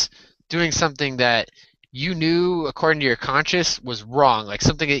was doing something that you knew, according to your conscience, was wrong. Like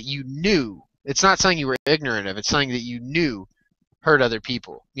something that you knew. It's not something you were ignorant of. It's something that you knew hurt other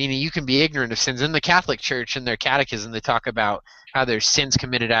people. Meaning you can be ignorant of sins. In the Catholic Church, in their catechism, they talk about how there's sins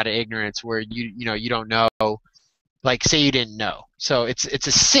committed out of ignorance where you don't know. Like, say you didn't know. So it's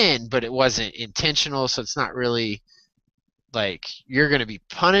a sin, but it wasn't intentional, so it's not really like you're going to be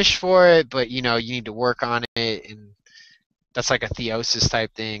punished for it, but you need to work on it, and that's like a theosis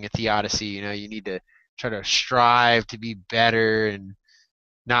type thing, a theodicy. You need to try to strive to be better and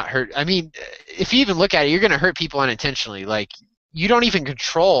not hurt. I mean, if you even look at it, you're going to hurt people unintentionally. Like, you don't even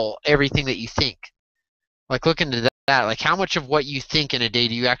control everything that you think. Like, look into that. Like, how much of what you think in a day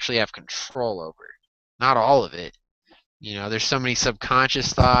do you actually have control over? Not all of it. There's so many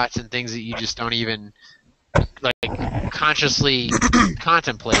subconscious thoughts and things that you just don't even like consciously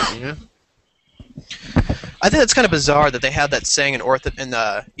contemplate. I think it's kind of bizarre that they have that saying in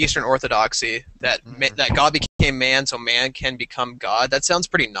the Eastern Orthodoxy that that God became man so man can become God. That sounds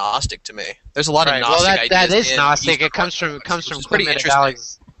pretty Gnostic to me. There's a lot of Gnostic ideas. That is in Gnostic. Eastern It comes from Orthodoxy,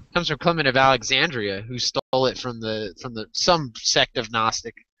 pretty Clement of Alexandria, who stole it from some sect of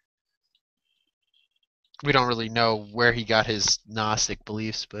Gnostic. We don't really know where he got his Gnostic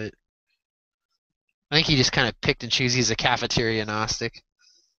beliefs, but I think he just kind of picked and chose. He's a cafeteria Gnostic.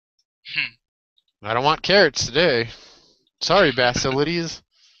 I don't want carrots today. Sorry, Basilides.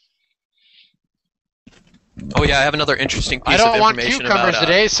 Oh yeah, I have another interesting piece I of don't want information cucumbers about,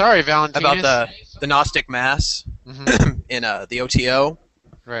 today. Sorry, Valentinus. about the Gnostic Mass Mm-hmm. in the OTO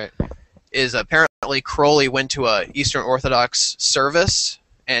Right. is apparently Crowley went to a Eastern Orthodox service,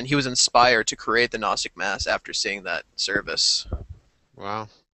 and he was inspired to create the Gnostic Mass after seeing that service. Wow.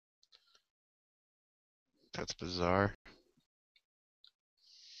 That's bizarre.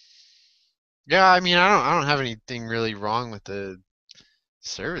 Yeah, I mean, I don't have anything really wrong with the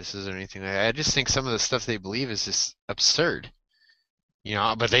services or anything like that. I just think some of the stuff they believe is just absurd. You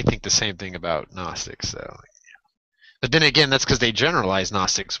know, but they think the same thing about Gnostics, so. But then again, that's because they generalize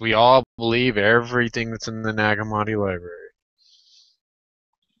Gnostics. We all believe everything that's in the Nag Hammadi library.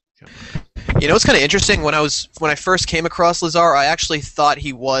 You know, it's kind of interesting. When I first came across Lazar, I actually thought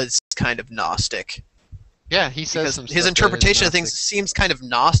he was kind of Gnostic. Yeah, he says Because some his stuff that is interpretation of things Gnostic. seems kind of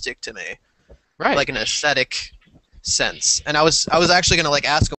Gnostic to me, Right. like an ascetic sense. And I was actually gonna like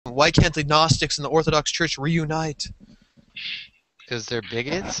ask him, why can't the Gnostics and the Orthodox Church reunite? Because they're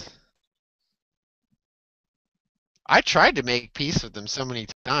bigots? I tried to make peace with them so many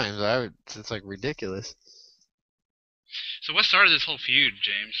times. It's like ridiculous. So what started this whole feud,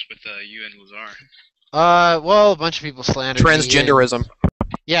 James, with you and Lazar? Well, a bunch of people slandered me. Transgenderism.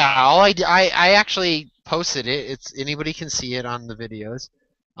 Yeah, I actually posted it. It's anybody can see it on the videos.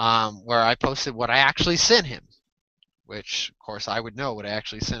 Where I posted what I actually sent him, which of course I would know what I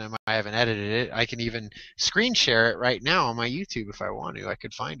actually sent him. I haven't edited it. I can even screen share it right now on my YouTube if I want to. I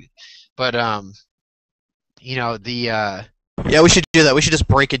could find it. But you know, the Yeah, we should do that. We should just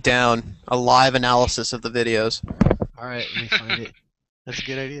break it down, a live analysis of the videos. all right, let me find it. That's a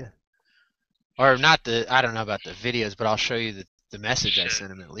good idea. Or not I don't know about the videos, but I'll show you the message I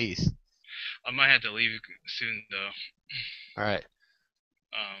sent him at least. I might have to leave soon, though. All right.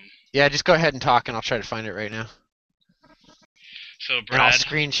 Yeah, just go ahead and talk, and I'll try to find it right now. So, And I'll Brad,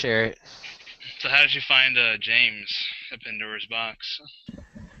 screen share it. so how did you find James at Pandora's box?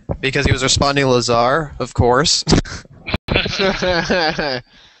 Because he was responding to Lazar, of course.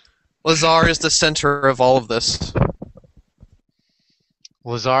 Lazar is the center of all of this.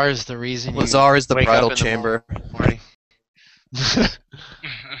 Lazar is the reason you Lazar is the wake bridal up in the chamber. morning.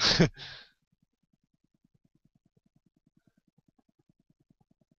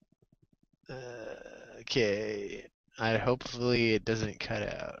 Okay. Hopefully it doesn't cut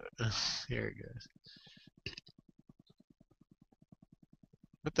out. Here it goes.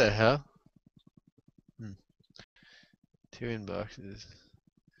 What the hell? 2 inboxes.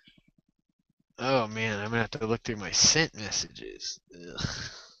 Oh man, I'm gonna have to look through my sent messages. Ugh.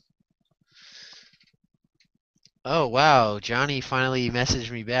 Oh wow, Johnny finally messaged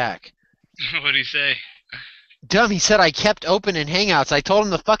me back. What did he say? Dumb, he said I kept open in Hangouts. I told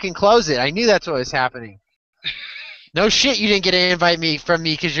him to fucking close it. I knew that's what was happening. No shit, you didn't get an invite from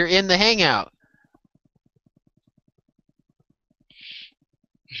me because you're in the Hangout.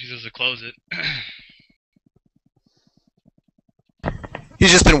 He says to close it.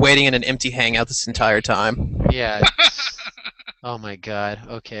 He's just been waiting in an empty hangout this entire time. Yeah. Oh my god.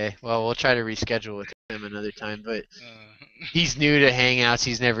 Okay. Well, we'll try to reschedule with him another time, but he's new to Hangouts.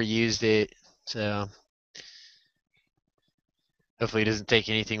 He's never used it, so hopefully he doesn't take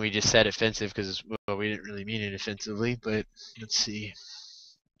anything we just said offensive because, well, we didn't really mean it offensively, but let's see.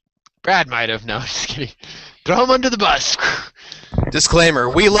 Brad might have. No, just kidding. Throw him under the bus.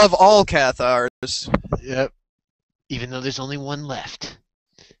 Disclaimer, we love all Cathars. Yep. Even though there's only one left.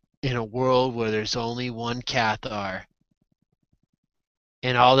 In a world where there's only one Cathar.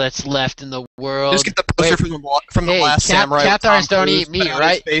 And all that's left in the world... Just get the poster from the Last Samurai. Cathars don't eat meat,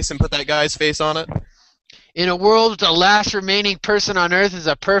 right? Face and put that guy's face on it. In a world, the last remaining person on Earth is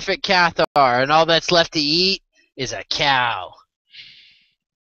a perfect Cathar, and all that's left to eat is a cow.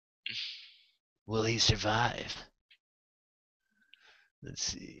 Will he survive? Let's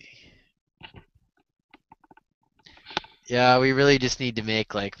see. Yeah, we really just need to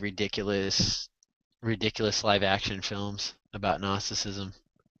make like ridiculous live action films about Gnosticism.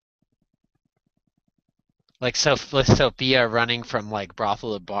 Like Sophia running from like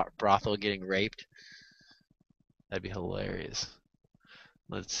brothel to brothel getting raped. That'd be hilarious.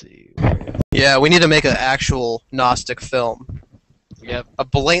 Let's see. Yeah, we need to make an actual Gnostic film. Yep. A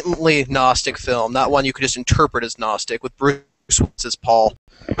blatantly Gnostic film, not one you could just interpret as Gnostic, with Bruce Willis as Paul.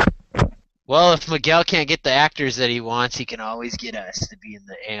 Well, if Miguel can't get the actors that he wants, he can always get us to be in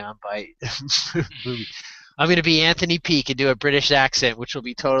the Aeon Bite movie. I'm going to be Anthony Peake and do a British accent, which will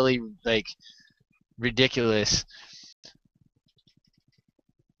be totally, like, ridiculous.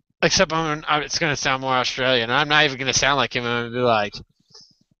 Except it's going to sound more Australian. I'm not even going to sound like him. I'm going to be like,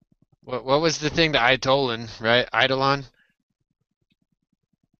 what was the thing that Eidolon, right? Eidolon?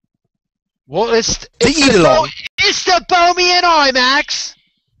 Well, it's Eidolon. It's the Bohemian IMAX!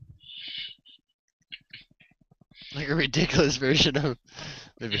 Like a ridiculous version of.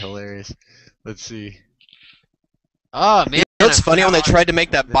 Maybe hilarious. Let's see. Oh man, You know, it's I funny when they forgot. tried to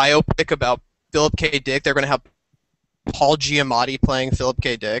make that biopic about Philip K. Dick. They're going to have Paul Giamatti playing Philip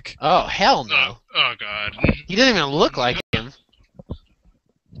K. Dick. Oh hell Oh, no! oh God. He doesn't even look like him.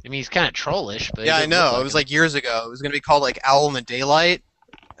 I mean, he's kind of trollish, but he Yeah, I doesn't look know. like It was him. like years ago. It was going to be called like Owl in the Daylight,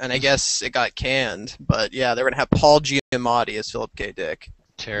 and I guess it got canned. But yeah, they're going to have Paul Giamatti as Philip K. Dick.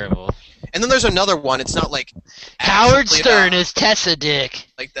 Terrible. And then there's another one. It's not like Howard actually Stern about is Tessa Dick.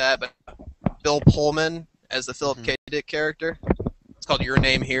 like that, but Bill Pullman as the Philip K. Dick character. It's called Your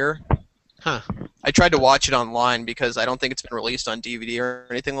Name Here. Huh. I tried to watch it online because I don't think it's been released on DVD or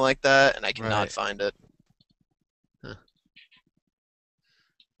anything like that, and I cannot Right. find it.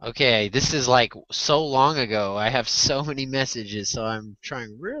 Okay, this is like so long ago. I have so many messages, so I'm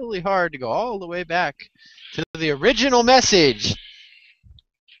trying really hard to go all the way back to the original message.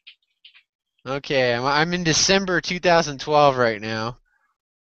 Okay, I'm in December 2012 right now.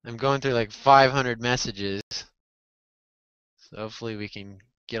 I'm going through like 500 messages. So hopefully we can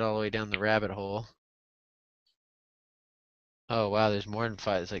get all the way down the rabbit hole. Oh wow, there's more than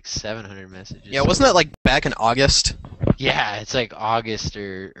 5. It's like 700 messages. Yeah, wasn't that like back in August? Yeah, it's like August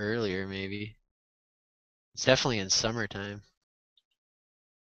or earlier maybe. It's definitely in summertime.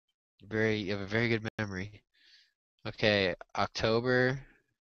 You have a very good memory. Okay, October,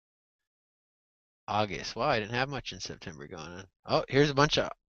 August. Wow, I didn't have much in September going on. Oh, here's a bunch of.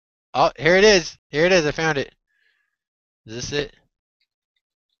 Oh, here it is. Here it is. I found it. Is this it?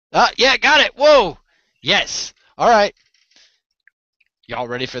 Oh, yeah, got it. Whoa. Yes. All right. Y'all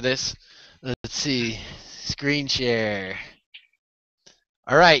ready for this? Let's see. Screen share.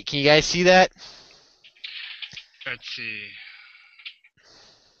 All right. Can you guys see that? Let's see.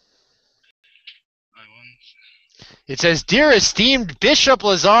 It says, Dear esteemed Bishop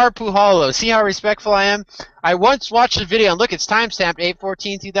Lazar Pujolo, see how respectful I am? I once watched a video, and look, it's timestamped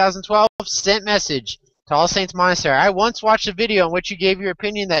 8/14/2012, sent message to All Saints Monastery. I once watched a video in which you gave your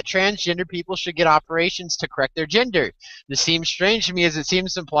opinion that transgender people should get operations to correct their gender. This seems strange to me as it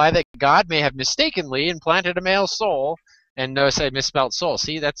seems to imply that God may have mistakenly implanted a male soul, and notice I misspelled soul.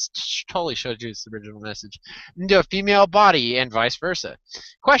 See, that's totally shows you it's the original message, into a female body and vice versa.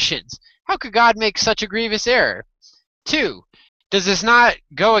 Questions. How could God make such a grievous error? 2. Does this not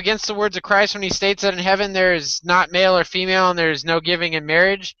go against the words of Christ when he states that in heaven there is not male or female and there is no giving in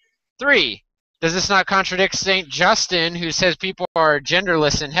marriage? 3. Does this not contradict St. Justin, who says people are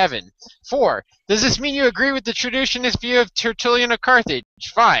genderless in heaven? 4. Does this mean you agree with the traditionist view of Tertullian of Carthage?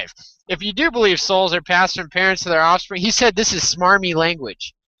 5. If you do believe souls are passed from parents to their offspring, he said this is smarmy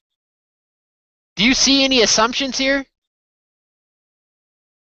language. Do you see any assumptions here?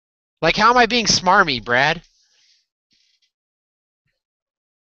 Like, how am I being smarmy, Brad?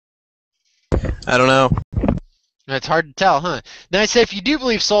 I don't know. It's hard to tell, huh? Then I said, if you do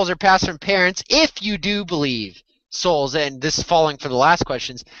believe souls are passed from parents, if you do believe souls, and this is falling for the last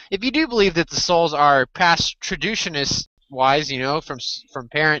questions, if you do believe that the souls are passed traditionist-wise, from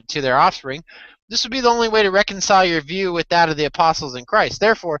parent to their offspring, this would be the only way to reconcile your view with that of the apostles in Christ.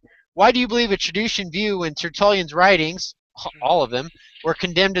 Therefore, why do you believe a tradition view when Tertullian's writings, all of them, were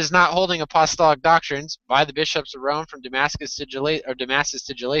condemned as not holding apostolic doctrines by the bishops of Rome from Damascus to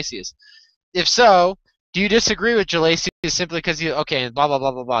Gelasius? If so, do you disagree with Gelasius simply because okay, and blah, blah,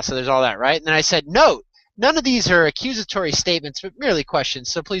 blah, blah, blah. So there's all that, right? And then I said, note, none of these are accusatory statements, but merely questions,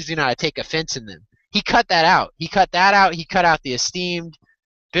 so please do not take offense in them. He cut that out. He cut that out. He cut out the esteemed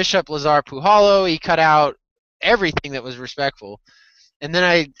Bishop Lazar Pujolo. He cut out everything that was respectful. And then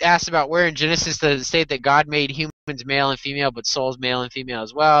I asked about where in Genesis does it state that God made humans male and female, but souls male and female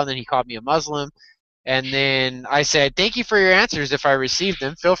as well. And then he called me a Muslim. And then I said, thank you for your answers if I received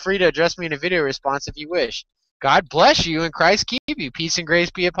them. Feel free to address me in a video response if you wish. God bless you and Christ keep you. Peace and grace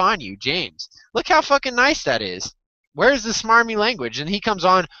be upon you, James. Look how fucking nice that is. Where's the smarmy language? And he comes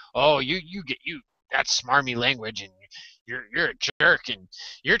on, oh, that's smarmy language, and you're a jerk, and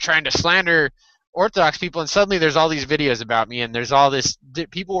you're trying to slander Orthodox people, and suddenly there's all these videos about me, and there's all this,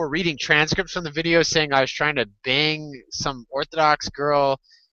 people were reading transcripts from the video saying I was trying to bang some Orthodox girl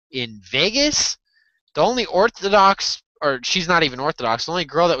in Vegas. The only Orthodox, or she's not even Orthodox, the only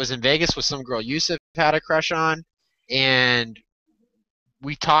girl that was in Vegas was some girl Yusuf had a crush on, and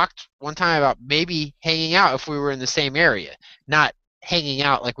we talked one time about maybe hanging out if we were in the same area, not hanging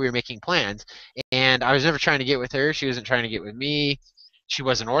out like we were making plans, and I was never trying to get with her, she wasn't trying to get with me, she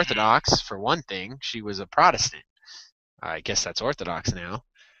wasn't Orthodox, for one thing, she was a Protestant. I guess that's Orthodox now.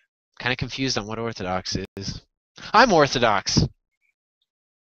 Kind of confused on what Orthodox is. I'm Orthodox.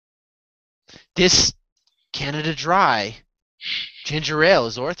 This Canada Dry ginger ale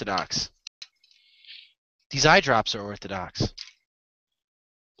is Orthodox. These eye drops are Orthodox.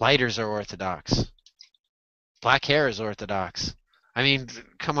 Lighters are Orthodox. Black hair is Orthodox. I mean,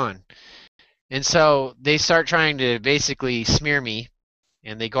 come on. And so they start trying to basically smear me,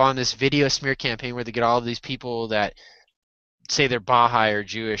 and they go on this video smear campaign where they get all of these people that say they're Baha'i or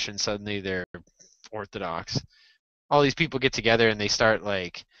Jewish, and suddenly they're Orthodox. All these people get together and they start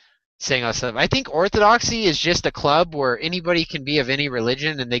like saying all this stuff. I think Orthodoxy is just a club where anybody can be of any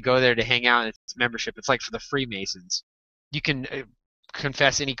religion, and they go there to hang out. And it's membership. It's like for the Freemasons. You can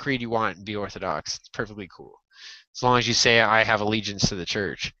confess any creed you want and be Orthodox. It's perfectly cool, as long as you say I have allegiance to the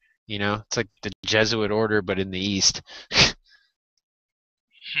church. You know, it's like the Jesuit order, but in the East.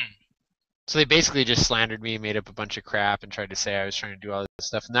 So they basically just slandered me, made up a bunch of crap, and tried to say I was trying to do all this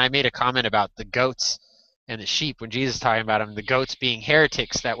stuff. And then I made a comment about the goats and the sheep when Jesus was talking about them, the goats being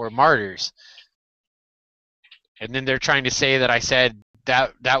heretics that were martyrs. And then they're trying to say that I said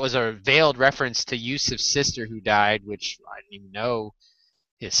that was a veiled reference to Yusuf's sister who died, which I didn't even know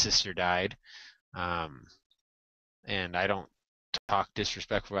his sister died. And I don't talk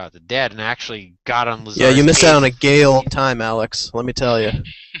disrespectful about the dead, and I actually got on Lazar's Yeah, you missed case. out on a gay old time, Alex. Let me tell you.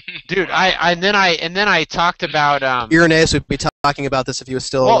 Dude, and then I talked about Irenaeus would be talking about this if he was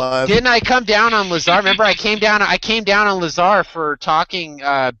still alive. Didn't I come down on Lazar? Remember, I came down on Lazar for talking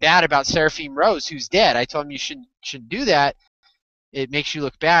bad about Seraphim Rose, who's dead. I told him you shouldn't do that. It makes you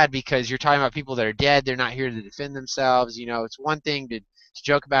look bad because you're talking about people that are dead. They're not here to defend themselves. You know, it's one thing to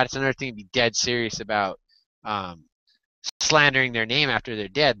joke about. It's another thing to be dead serious about slandering their name after they're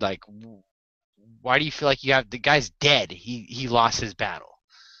dead. Like, why do you feel like you have the guy's dead? He lost his battle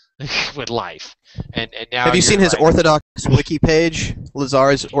with life, and now have you seen his Orthodox wiki page?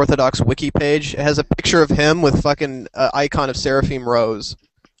 Lazar's Orthodox wiki page. It has a picture of him with fucking icon of Seraphim Rose.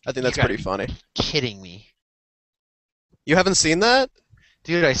 I think that's pretty funny. Kidding me? You haven't seen that?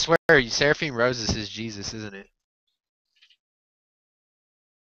 Dude, I swear, Seraphim Rose is his Jesus, isn't it?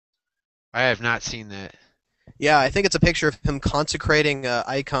 I have not seen that. Yeah, I think it's a picture of him consecrating an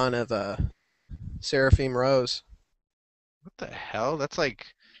icon of Seraphim Rose. What the hell? That's like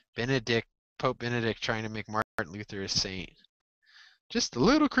Pope Benedict trying to make Martin Luther a saint. Just a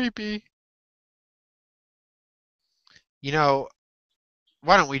little creepy. You know,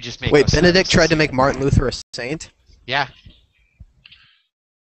 why don't we just make... Wait, Benedict tried to make Martin Luther a saint? Yeah.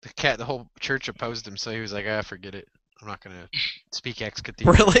 The whole church opposed him, so he was like, forget it. I'm not going to speak ex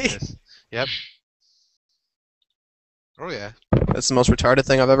cathedra. Really? Yep. Oh, yeah. That's the most retarded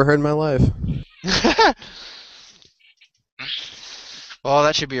thing I've ever heard in my life. Well,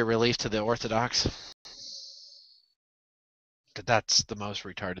 that should be a relief to the Orthodox. That's the most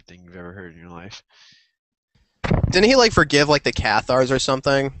retarded thing you've ever heard in your life. Didn't he, like, forgive, like, the Cathars or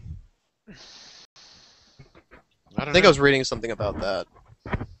something? I think I was reading something about that.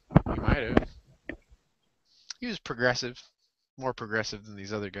 You might have. He was progressive. More progressive than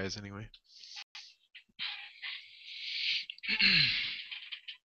these other guys, anyway.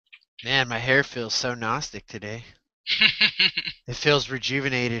 Man, my hair feels so Gnostic today. It feels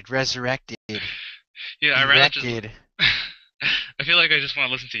rejuvenated, resurrected, Yeah, I rather just... erected. I feel like I just want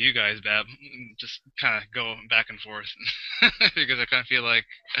to listen to you guys, Bab. Just kind of go back and forth. Because I kind of feel like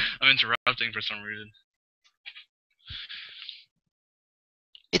I'm interrupting for some reason.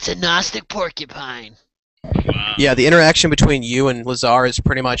 It's a Gnostic porcupine. Wow. Yeah, the interaction between you and Lazar is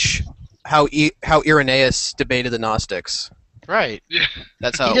pretty much how Irenaeus debated the Gnostics. Right. Yeah.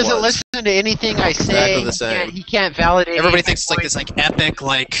 That's how He doesn't it was. listen to anything I say. Exactly the same. He can't validate. Everybody any thinks it's like point. this like epic,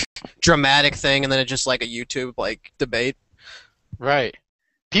 like dramatic thing, and then it's just like a YouTube like debate. Right.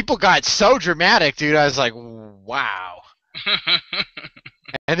 People got so dramatic, dude. I was like, wow.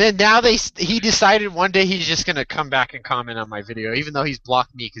 And then now he decided one day he's just gonna come back and comment on my video, even though he's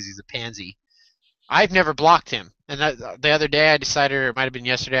blocked me because he's a pansy. I've never blocked him. And the other day I decided, or it might have been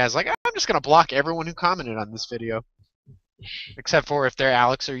yesterday, I was like, I'm just gonna block everyone who commented on this video, except for if they're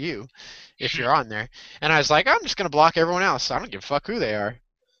Alex or you, if you're on there. And I was like, I'm just gonna block everyone else. I don't give a fuck who they are.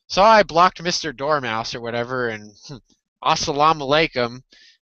 So I blocked Mr. Dormouse or whatever, and Assalamu alaikum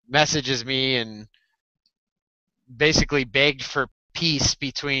messages me and basically begged for peace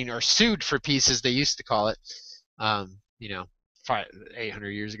between, or sued for peace as they used to call it, 800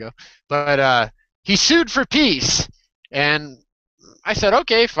 years ago. But he sued for peace, and I said,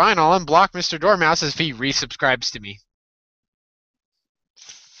 okay, fine, I'll unblock Mr. Dormouse if he resubscribes to me.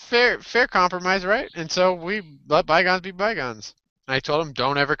 Fair compromise, right? And so we let bygones be bygones. And I told him,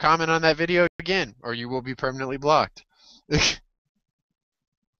 don't ever comment on that video again, or you will be permanently blocked. It's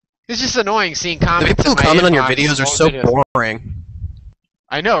just annoying seeing The comments. people who in my comment on your inbox videos are all so videos. boring.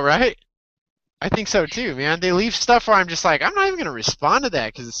 I know, right? I think so too, man. They leave stuff where I'm just like, I'm not even gonna respond to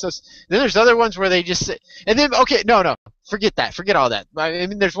that because it's so. Then there's other ones where they just say, and then okay, no, forget that, forget all that. I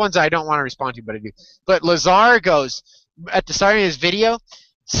mean, there's ones I don't want to respond to, but I do. But Lazar goes at the start of his video.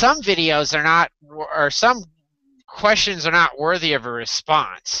 Some videos are not, or some questions are not worthy of a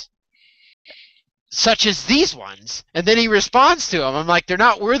response, such as these ones. And then he responds to them. I'm like, they're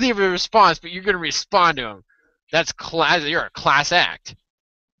not worthy of a response, but you're gonna respond to them. That's class. You're a class act.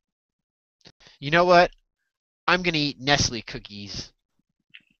 You know what? I'm going to eat Nestle cookies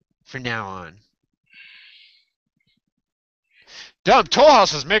from now on. Dumb toll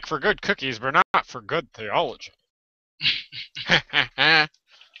houses make for good cookies, but not for good theology.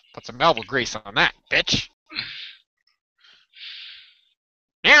 Put some Melville grease on that, bitch.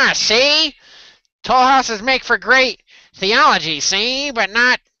 Yeah, see? Toll houses make for great theology, see? But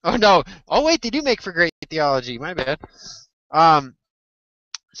not... Oh, no. Oh, wait, they do make for great theology. My bad.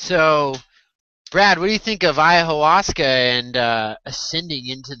 So... Brad, what do you think of ayahuasca and ascending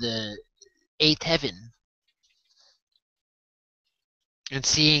into the eighth heaven and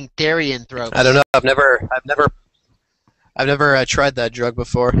seeing therianthropes? I don't know. I've never tried that drug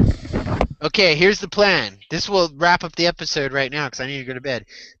before. Okay, here's the plan. This will wrap up the episode right now because I need to go to bed.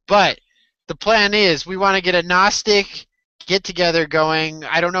 But the plan is we want to get a Gnostic get-together going.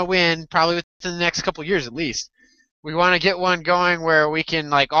 I don't know when, probably within the next couple years at least. We want to get one going where we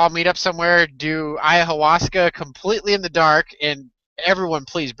can like all meet up somewhere, do ayahuasca completely in the dark, and everyone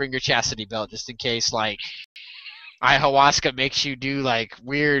please bring your chastity belt just in case like ayahuasca makes you do like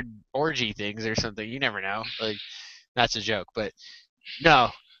weird orgy things or something. You never know. Like that's a joke, but no.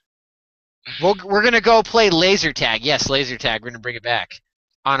 We're gonna go play laser tag. Yes, laser tag. We're gonna bring it back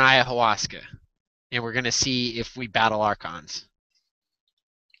on ayahuasca, and we're gonna see if we battle archons.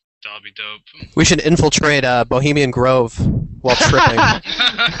 That'll be dope. We should infiltrate Bohemian Grove while tripping.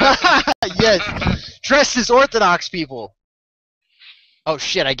 Yes, dressed as Orthodox people. Oh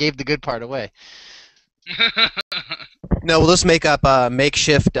shit! I gave the good part away. No, we'll just make up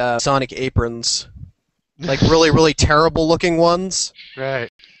makeshift Sonic aprons, like really, really terrible looking ones.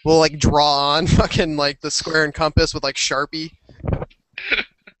 Right. We'll like draw on fucking like the square and compass with like Sharpie.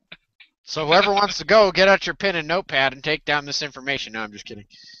 So whoever wants to go, get out your pen and notepad and take down this information. No, I'm just kidding.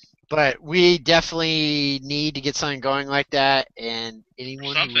 But we definitely need to get something going like that, and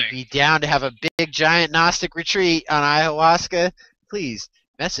anyone who would be down to have a big, giant Gnostic retreat on ayahuasca, please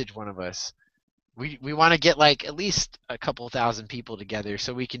message one of us. We want to get like at least a couple thousand people together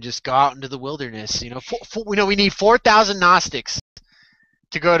so we can just go out into the wilderness. You know, we need 4,000 Gnostics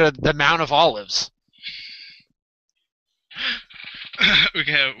to go to the Mount of Olives. we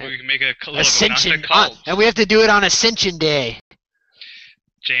can make a little Ascension Gnostic cult. And we have to do it on Ascension Day.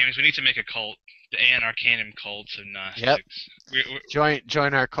 James, we need to make a cult, the Aeon Arcanum cult of Gnostics. Yep.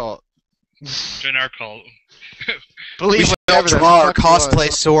 Join our cult. Join our cult. We should all draw our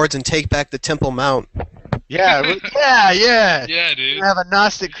cosplay swords and take back the Temple Mount. Yeah, yeah. Yeah, dude. We have a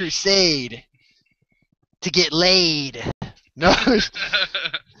Gnostic crusade to get laid. No.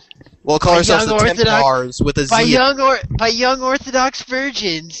 We'll call ourselves the Templars with a Z. By young Orthodox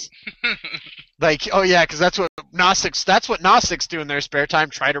virgins. Like, oh yeah, because that's what Gnostics do in their spare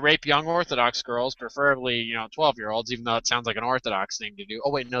time. Try to rape young Orthodox girls, preferably 12-year-olds, even though it sounds like an Orthodox thing to do. Oh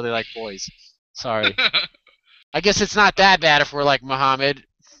wait, no, they like boys. Sorry. I guess it's not that bad if we're like Muhammad.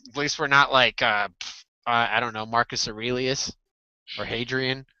 At least we're not like I don't know, Marcus Aurelius or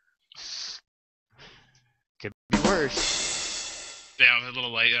Hadrian. Could be worse. Damn, a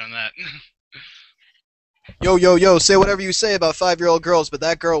little light on that. Yo, say whatever you say about 5-year-old girls, but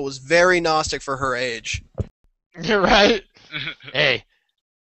that girl was very Gnostic for her age. You're right. Hey,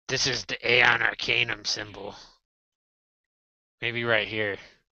 this is the Aeon Arcanum symbol. Maybe right here.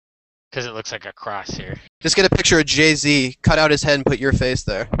 Because it looks like a cross here. Just get a picture of Jay-Z, cut out his head, and put your face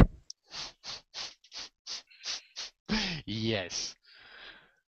there. Yes.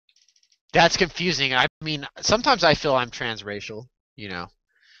 That's confusing. I mean, sometimes I feel I'm transracial,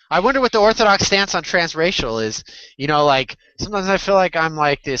 I wonder what the Orthodox stance on transracial is. Like, sometimes I feel like I'm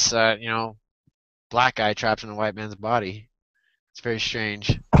like this, black guy trapped in a white man's body. It's very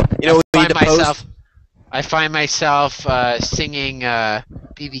strange. I find myself singing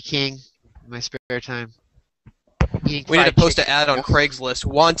B.B. King in my spare time. We need to post an ad on Craigslist.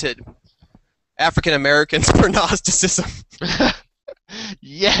 Wanted. African Americans for Gnosticism.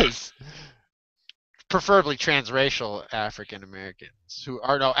 Yes. Preferably transracial African Americans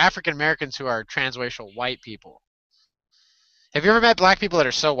African Americans who are transracial white people. Have you ever met black people that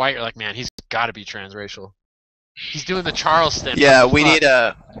are so white you're like, man, he's got to be transracial. He's doing the Charleston. Yeah, we need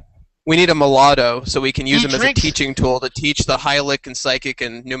a We need a mulatto so we can use He him as a drinks- teaching tool to teach the hylic and psychic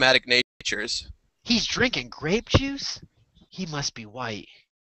and pneumatic natures. He's drinking grape juice? He must be white.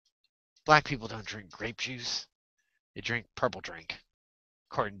 Black people don't drink grape juice. They drink purple drink,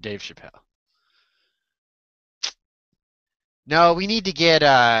 according to Dave Chappelle. No, we need to get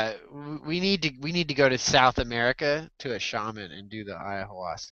we need to go to South America to a shaman and do the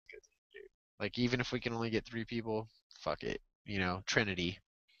ayahuasca. Like even if we can only get 3 people, fuck it. You know, Trinity.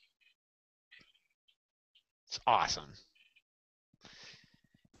 It's awesome.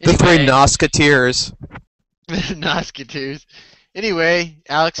 The 3 Anyway, Nosketeers. Nosketeers. Anyway,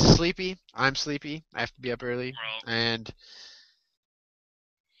 Alex is sleepy. I'm sleepy. I have to be up early. Bro. And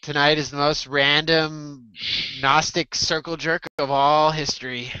tonight is the most random Gnostic circle jerk of all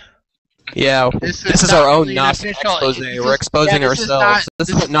history. Yeah, This is not our own really an Gnostic official- expose. this We're is- exposing yeah, this is ourselves. not- This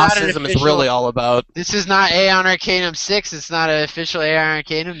is this what is not an Gnosticism is official- really all about. This is not Aeon Arcanum 6. It's not an official Aeon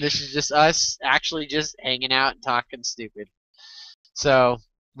Arcanum. This is just us actually just hanging out and talking stupid. So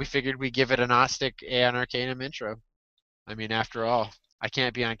we figured we'd give it a Gnostic Aeon Arcanum intro. I mean, after all, I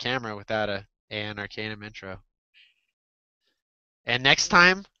can't be on camera without a Aeon Arcanum intro. And next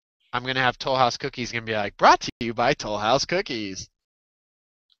time, I'm going to have Toll House Cookies going to be like, brought to you by Toll House Cookies.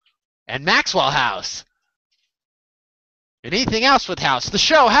 And Maxwell House. And anything else with House. The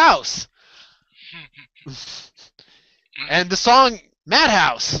show House. And the song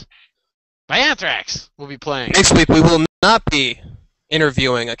Madhouse by Anthrax will be playing. Next week we will not be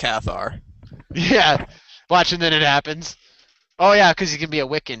interviewing a Cathar. Yeah. Watch and then it happens. Oh yeah, because he's going to be a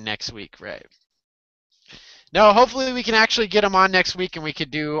Wiccan next week, right. No, hopefully we can actually get him on next week and we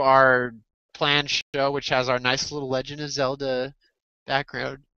could do our planned show, which has our nice little Legend of Zelda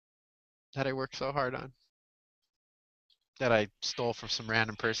background that I worked so hard on. That I stole from some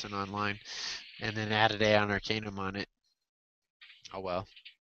random person online and then added Aeon Arcanum on it. Oh well.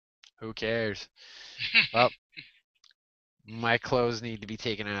 Who cares? Well, my clothes need to be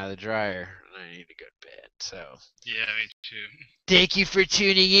taken out of the dryer and I need to go to bed, so. Yeah, me too. Thank you for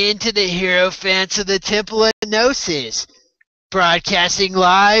tuning in to the Hero Fans of the Temple of Gnosis, broadcasting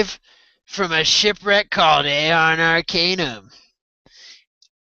live from a shipwreck called Aeon Arcanum.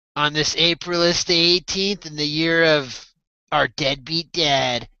 On this Aprilist the 18th in the year of our deadbeat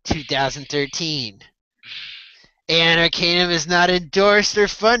dad, 2013. Aeon Arcanum is not endorsed or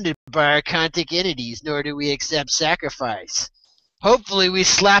funded by Archontic entities, nor do we accept sacrifice. Hopefully we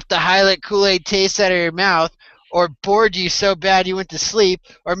slapped the hylic Kool-Aid taste out of your mouth, or bored you so bad you went to sleep,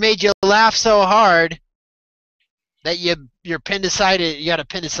 or made you laugh so hard that you're appendicitis. You got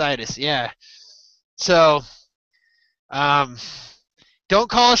appendicitis, yeah. So, don't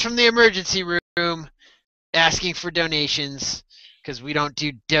call us from the emergency room asking for donations, because we don't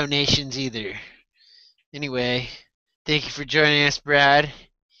do donations either. Anyway, thank you for joining us, Brad,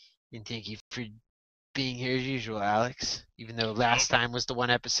 and thank you for being here as usual, Alex. Even though last time was the one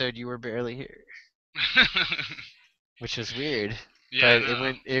episode you were barely here, which was weird. Yeah, But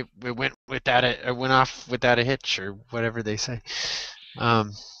no. it went without it went off without a hitch or whatever they say. Yeah,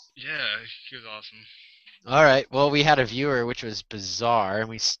 he was awesome. All right. Well, we had a viewer, which was bizarre,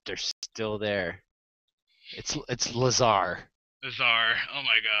 and they're still there. It's Lazar. Bizarre. Oh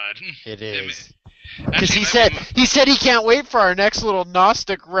my god. It is. Actually, Because might be- he said he can't wait for our next little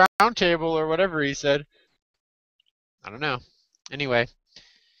Gnostic roundtable or whatever he said. I don't know. Anyway,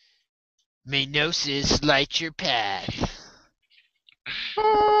 may Gnosis light your path.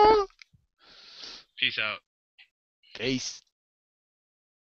 Peace out. Peace.